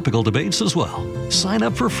and topical debates as well. Sign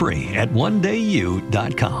up for free at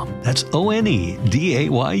onedayu.com. That's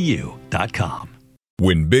ONEDAYU.com.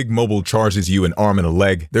 When Big Mobile charges you an arm and a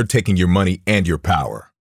leg, they're taking your money and your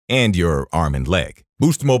power. And your arm and leg.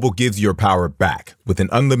 Boost Mobile gives your power back with an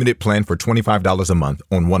unlimited plan for $25 a month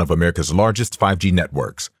on one of America's largest 5G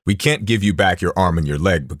networks. We can't give you back your arm and your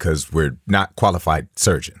leg because we're not qualified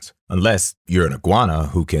surgeons. Unless you're an iguana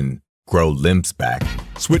who can grow limbs back.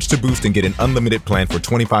 Switch to Boost and get an unlimited plan for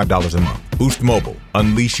 $25 a month. Boost Mobile.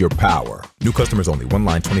 Unleash your power. New customers only. One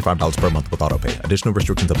line, $25 per month with autopay. Additional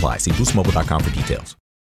restrictions apply. See boostmobile.com for details.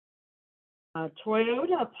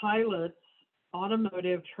 Toyota pilots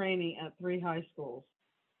automotive training at 3 high schools.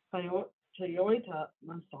 Toyota,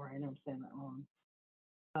 I'm sorry, I know I'm saying that wrong.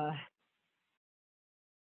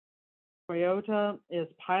 Toyota is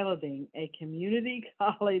piloting a community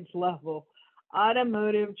college level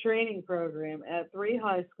automotive training program at 3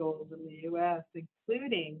 high schools in the U.S.,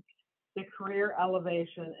 including the Career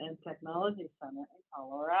Elevation and Technology Center in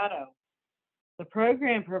Colorado. The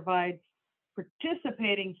program provides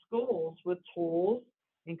participating schools with tools,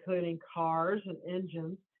 including cars and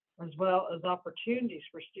engines, as well as opportunities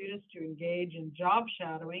for students to engage in job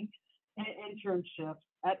shadowing and internships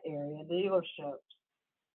at area dealerships.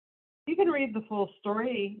 You can read the full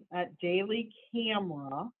story at Daily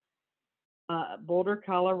Camera, Boulder,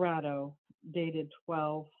 Colorado, dated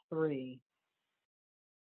 12/3.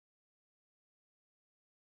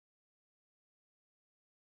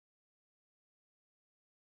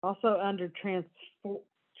 Also under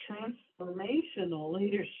transformational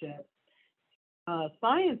leadership, a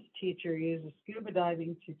science teacher uses scuba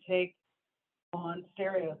diving to take on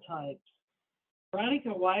stereotypes.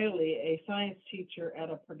 Veronica Wiley, a science teacher at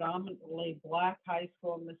a predominantly Black high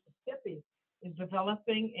school in Mississippi, is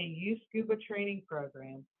developing a youth scuba training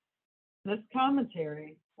program. In this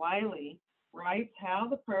commentary, Wiley writes how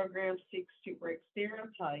the program seeks to break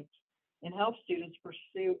stereotypes and help students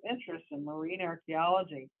pursue interest in marine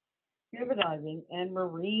archaeology, scuba diving, and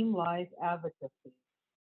marine life advocacy.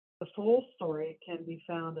 The full story can be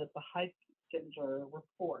found at the Heikinger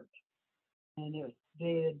Report, and it was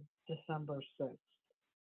dated December 6th.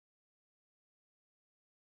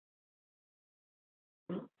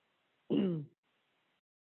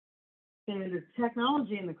 Standard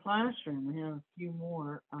technology in the classroom. We have a few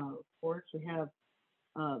more reports. We have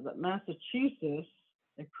that Massachusetts,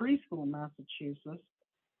 a preschool in Massachusetts,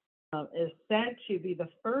 is said to be the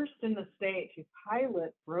first in the state to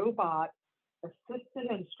pilot robot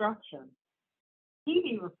assisted instruction.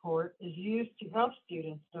 TV report is used to help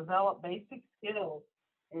students develop basic skills,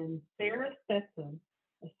 and Sarah Stetson,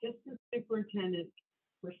 assistant superintendent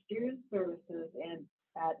for student services and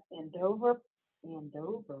at Andover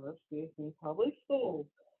Public Schools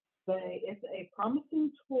say it's a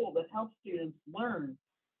promising tool that helps students learn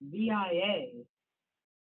VIA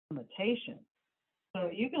imitation. So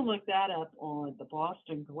you can look that up on the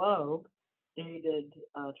Boston Globe, dated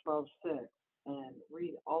 12/6, and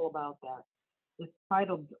read all about that. It's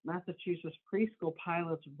titled Massachusetts Preschool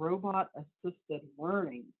Pilots Robot Assisted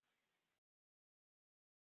Learning.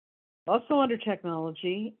 Also under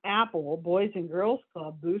technology, Apple Boys and Girls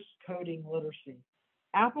Club boosts coding literacy.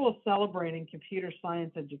 Apple is celebrating Computer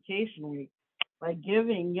Science Education Week by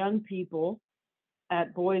giving young people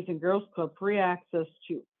at Boys and Girls Club free access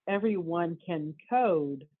to Everyone Can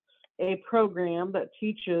Code, a program that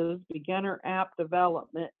teaches beginner app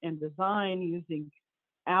development and design using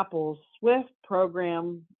Apple's Swift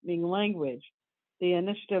programming language. The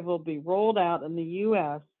initiative will be rolled out in the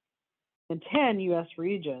U.S. in 10 U.S.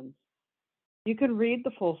 regions. You can read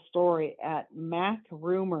the full story at Mac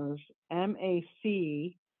Rumors,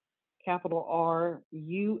 MAC, capital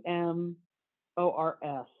RUMORS,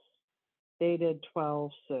 dated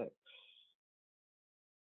 12/6.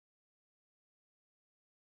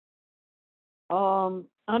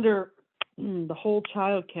 Under the whole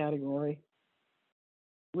child category,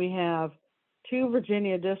 we have 2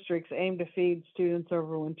 Virginia districts aim to feed students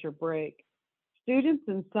over winter break. Students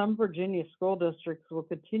in some Virginia school districts will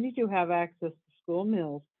continue to have access to school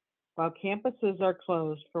meals while campuses are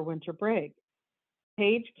closed for winter break.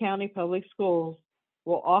 Page County Public Schools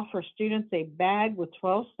will offer students a bag with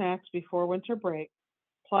 12 snacks before winter break,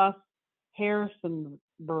 plus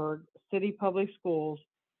Harrisonburg City Public Schools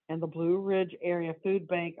and the Blue Ridge Area Food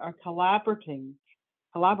Bank are collaborating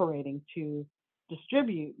to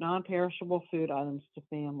distribute non-perishable food items to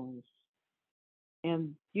families.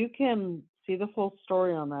 And you can see the full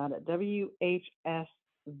story on that at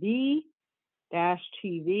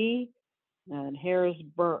WHSV-TV and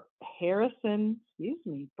Harrisonburg,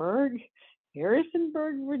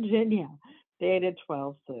 Virginia, dated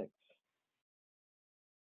 12/6.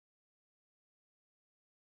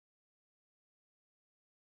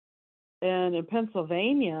 And in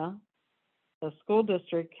Pennsylvania, the school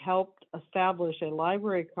district helped establish a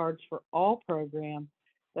library cards for all program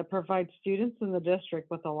that provides students in the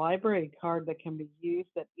district with a library card that can be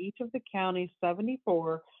used at each of the county's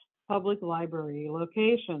 74 public library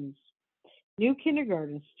locations. New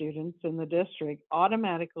kindergarten students in the district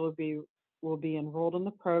automatically will be enrolled in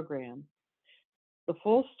the program. The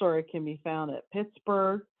full story can be found at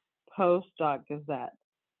pittsburghpost.gazette,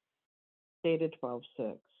 dated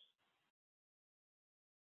 12/6.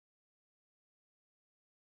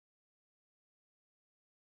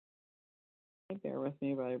 Bear with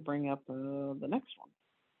me while I bring up the next one.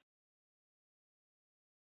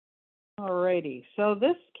 Alrighty, so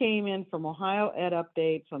this came in from Ohio Ed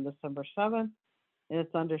Updates on December 7th, and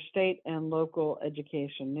it's under state and local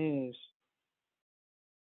education news.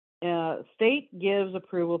 State gives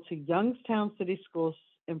approval to Youngstown City Schools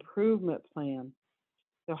Improvement Plan.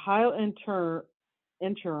 The Ohio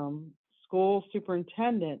Interim School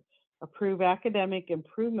Superintendent approved academic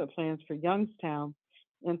improvement plans for Youngstown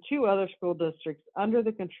and 2 other school districts under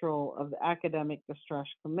the control of the Academic Distress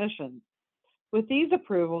Commission. With these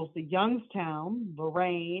approvals, the Youngstown,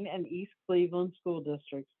 Lorraine, and East Cleveland school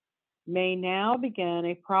districts may now begin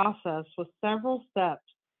a process with several steps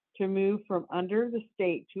to move from under the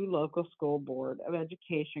state to local school board of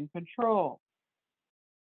education control.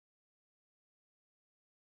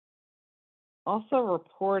 Also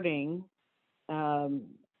reporting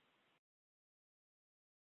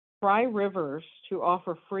Tri Rivers to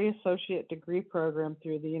offer free associate degree program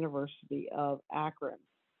through the University of Akron.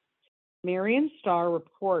 Marion Star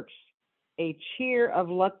reports a cheer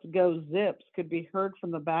of Let's Go Zips could be heard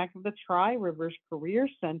from the back of the Tri Rivers Career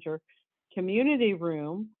Center community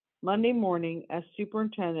room Monday morning as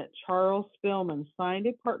Superintendent Charles Spillman signed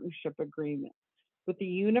a partnership agreement with the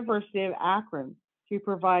University of Akron to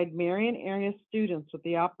provide Marion area students with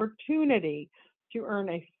the opportunity to earn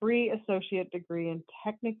a free associate degree in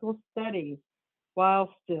technical studies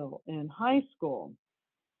while still in high school.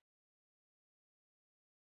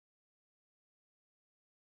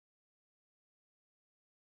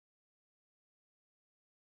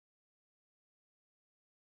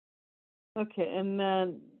 Okay, and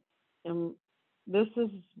then this is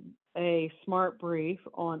a smart brief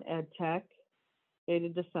on EdTech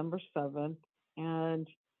dated December 7th. And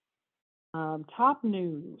top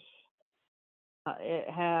news, it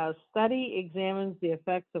has study examines the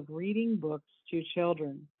effects of reading books to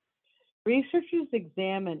children. Researchers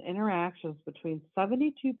examine interactions between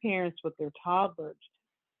 72 parents with their toddlers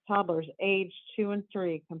aged 2 and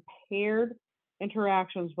 3, compared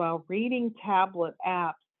interactions while reading tablet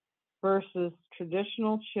apps versus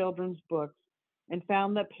traditional children's books and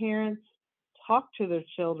found that parents talk to their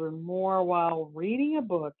children more while reading a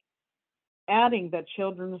book, adding that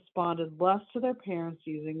children responded less to their parents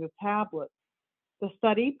using the tablet. The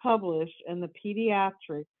study published in the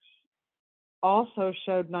Pediatrics also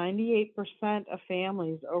showed 98% of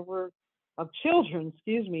families of children,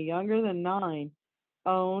 younger than 9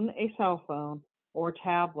 own a cell phone or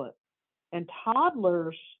tablet. And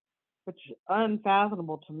toddlers, which is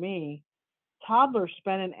unfathomable to me, toddlers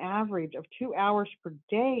spend an average of 2 hours per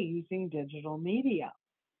day using digital media.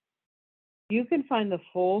 You can find the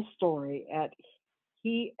full story at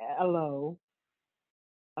Hello.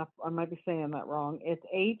 I might be saying that wrong. It's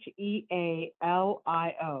HEALIO.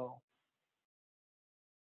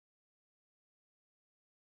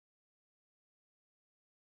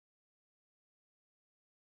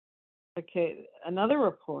 Okay, another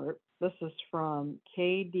report. This is from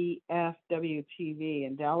KDFW-TV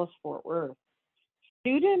in Dallas, Fort Worth.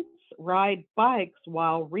 Students ride bikes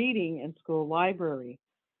while reading in school library.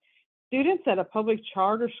 Students at a public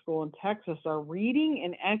charter school in Texas are reading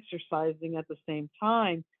and exercising at the same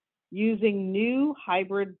time using new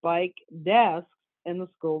hybrid bike desks in the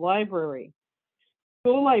school library.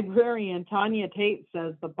 School librarian Tanya Tate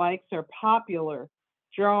says the bikes are popular,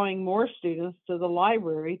 drawing more students to the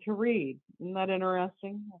library to read. Isn't that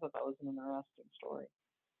interesting? I thought that was an interesting story.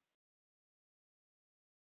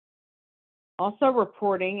 Also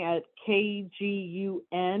reporting at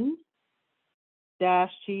KGUN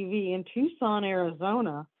TV in Tucson,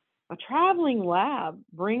 Arizona, a traveling lab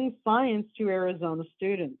brings science to Arizona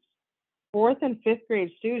students. 4th and 5th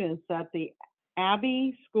grade students at the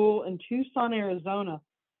Abbey School in Tucson, Arizona,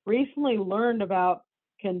 recently learned about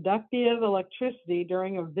conductive electricity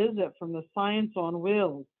during a visit from the Science on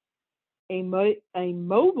Wheels, a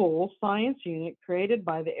mobile science unit created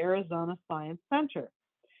by the Arizona Science Center.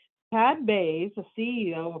 Tad Bays, the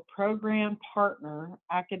CEO of Program Partner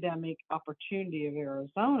Academic Opportunity of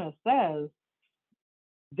Arizona, says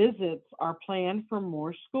visits are planned for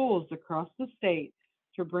more schools across the state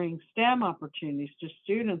to bring STEM opportunities to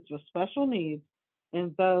students with special needs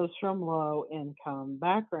and those from low-income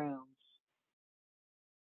backgrounds.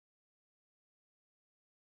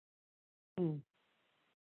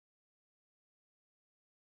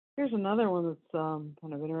 Here's another one that's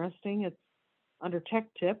kind of interesting. It's under Tech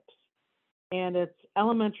Tips, and it's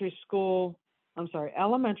elementary students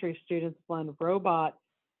blend robot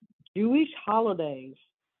Jewish holidays.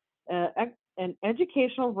 An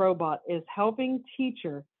educational robot is helping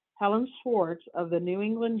teacher Helen Schwartz of the New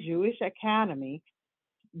England Jewish Academy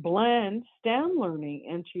blend STEM learning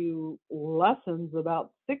into lessons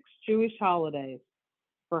about 6 Jewish holidays.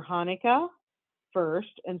 For Hanukkah,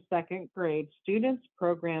 1st and 2nd grade, students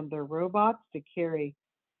program their robots to carry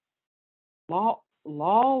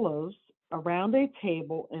lalos around a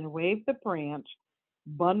table and wave the branch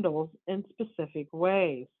bundles in specific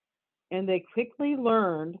ways. And they quickly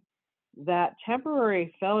learned that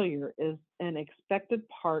temporary failure is an expected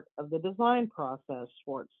part of the design process,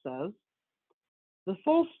 Schwartz says. The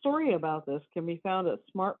full story about this can be found at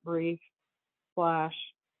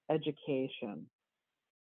SmartBrief/education.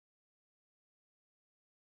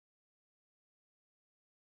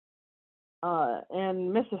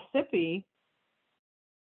 In Mississippi,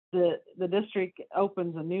 the district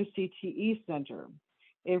opens a new CTE center.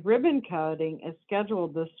 A ribbon cutting is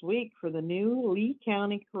scheduled this week for the new Lee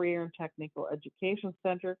County Career and Technical Education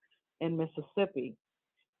Center in Mississippi.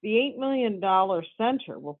 The $8 million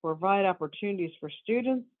center will provide opportunities for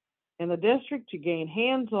students in the district to gain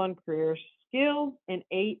hands-on career skills in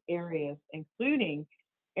 8 areas, including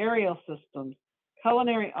aerial systems,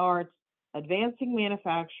 culinary arts, advancing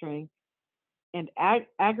manufacturing, and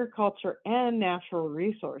agriculture and natural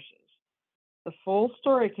resources. The full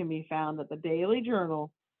story can be found at the Daily Journal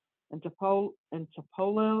in Tupelo,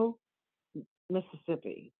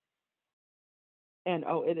 Mississippi. And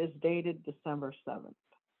it is dated December 7th.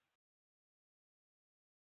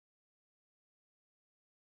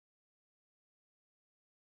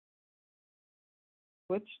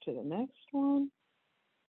 Switch to the next one.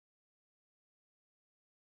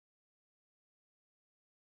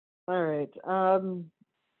 All right.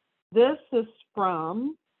 This is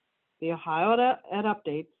from the Ohio Ed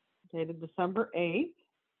Updates, dated December 8th,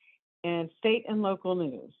 and state and local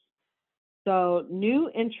news. So, new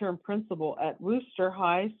interim principal at Wooster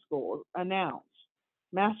High School announced.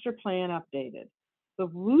 Master plan updated. The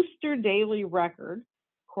Wooster Daily Record,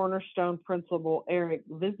 Cornerstone Principal Eric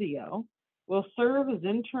Vizio, will serve as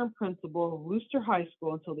interim principal of Wooster High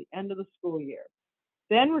School until the end of the school year,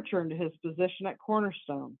 then return to his position at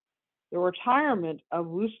Cornerstone. The retirement of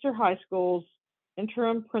Worcester High School's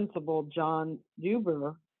interim principal, John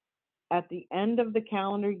Duber, at the end of the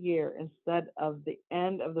calendar year instead of the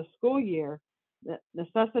end of the school year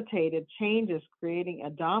necessitated changes, creating a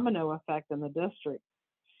domino effect in the district.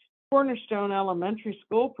 Cornerstone Elementary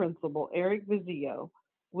School principal Eric Vizio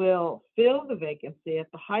will fill the vacancy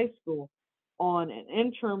at the high school on an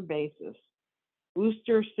interim basis.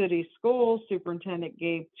 Worcester City Schools Superintendent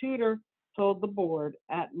Gabe Tudor told the board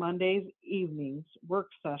at Monday's evening's work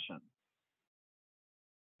session.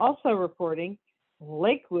 Also reporting,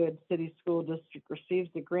 Lakewood City School District receives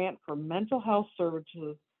a grant for mental health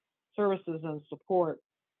services and support.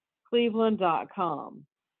 Cleveland.com.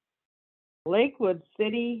 Lakewood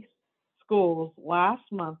City Schools last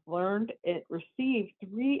month learned it received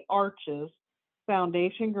 3 Arches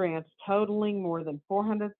Foundation grants totaling more than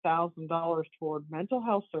 $400,000 toward mental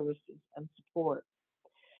health services and support.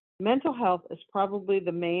 Mental health is probably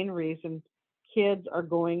the main reason kids are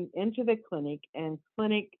going into the clinic and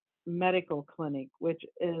clinic medical clinic, which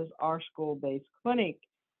is our school-based clinic.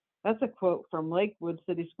 That's a quote from Lakewood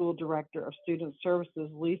City School Director of Student Services,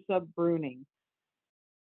 Lisa Bruning.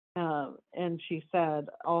 And she said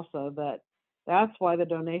also that that's why the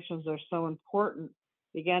donations are so important,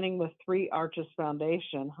 beginning with 3 Arches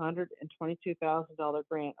Foundation, $122,000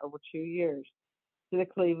 grant over 2 years to the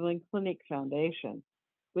Cleveland Clinic Foundation,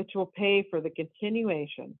 which will pay for the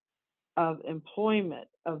continuation of employment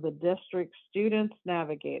of the district's students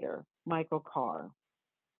navigator, Michael Carr.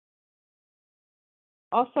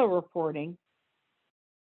 Also reporting,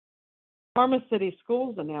 Parma City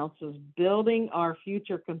Schools announces Building Our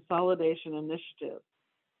Future Consolidation Initiative,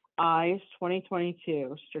 EYES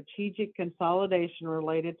 2022, Strategic Consolidation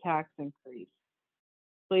Related Tax Increase.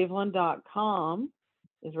 Cleveland.com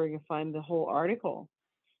is where you can find the whole article.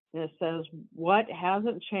 And it says, what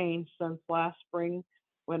hasn't changed since last spring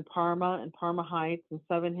when Parma and Parma Heights and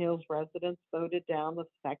Seven Hills residents voted down the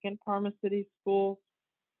second Parma City Schools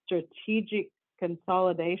Strategic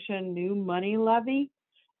Consolidation New Money Levy?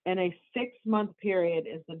 In a 6-month period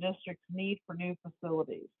is the district's need for new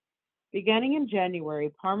facilities. Beginning in January,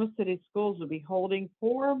 Parma City Schools will be holding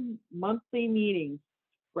 4 monthly meetings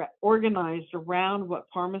organized around what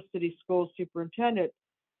Parma City Schools Superintendent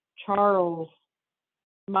Charles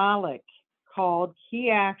Malik called key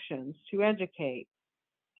actions to educate,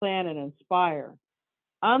 plan, and inspire.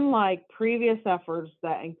 Unlike previous efforts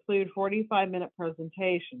that include 45-minute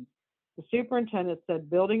presentations, the superintendent said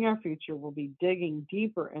Building Our Future will be digging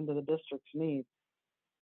deeper into the district's needs.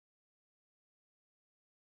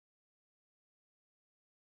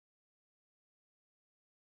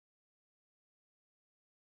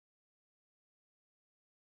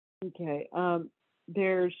 Okay,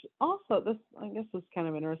 there's also this, I guess this is kind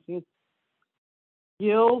of interesting. It's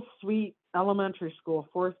Gill Sweet Elementary School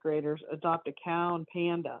 4th graders adopt a cow and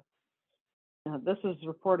panda. This is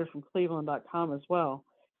reported from Cleveland.com as well.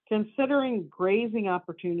 Considering grazing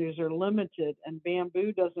opportunities are limited and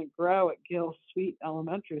bamboo doesn't grow at Gill Sweet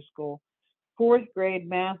Elementary School, 4th grade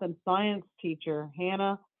math and science teacher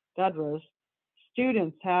Hannah Dudras,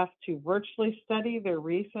 students have to virtually study their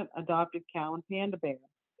recent adopted cow and panda bear.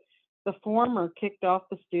 The former kicked off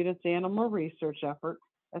the students' animal research effort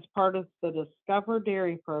as part of the Discover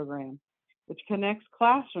Dairy program, which connects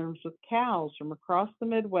classrooms with cows from across the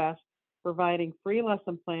Midwest, providing free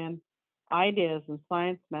lesson plan ideas in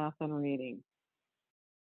science, math, and reading.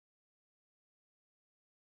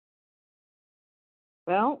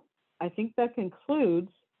 Well, I think that concludes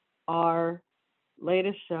our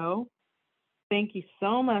latest show. Thank you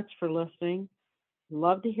so much for listening.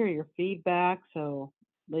 Love to hear your feedback, so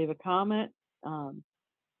leave a comment.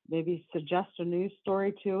 Maybe suggest a news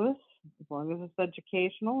story to us, as long as it's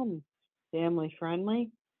educational and family friendly.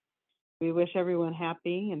 We wish everyone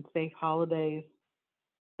happy and safe holidays,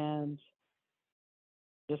 and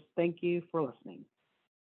just thank you for listening.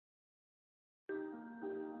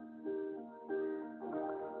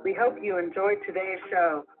 We hope you enjoyed today's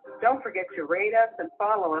show. Don't forget to rate us and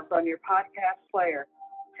follow us on your podcast player.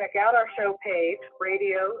 Check out our show page,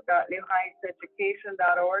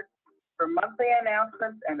 radio.newheightseducation.org, for monthly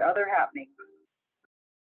announcements and other happenings.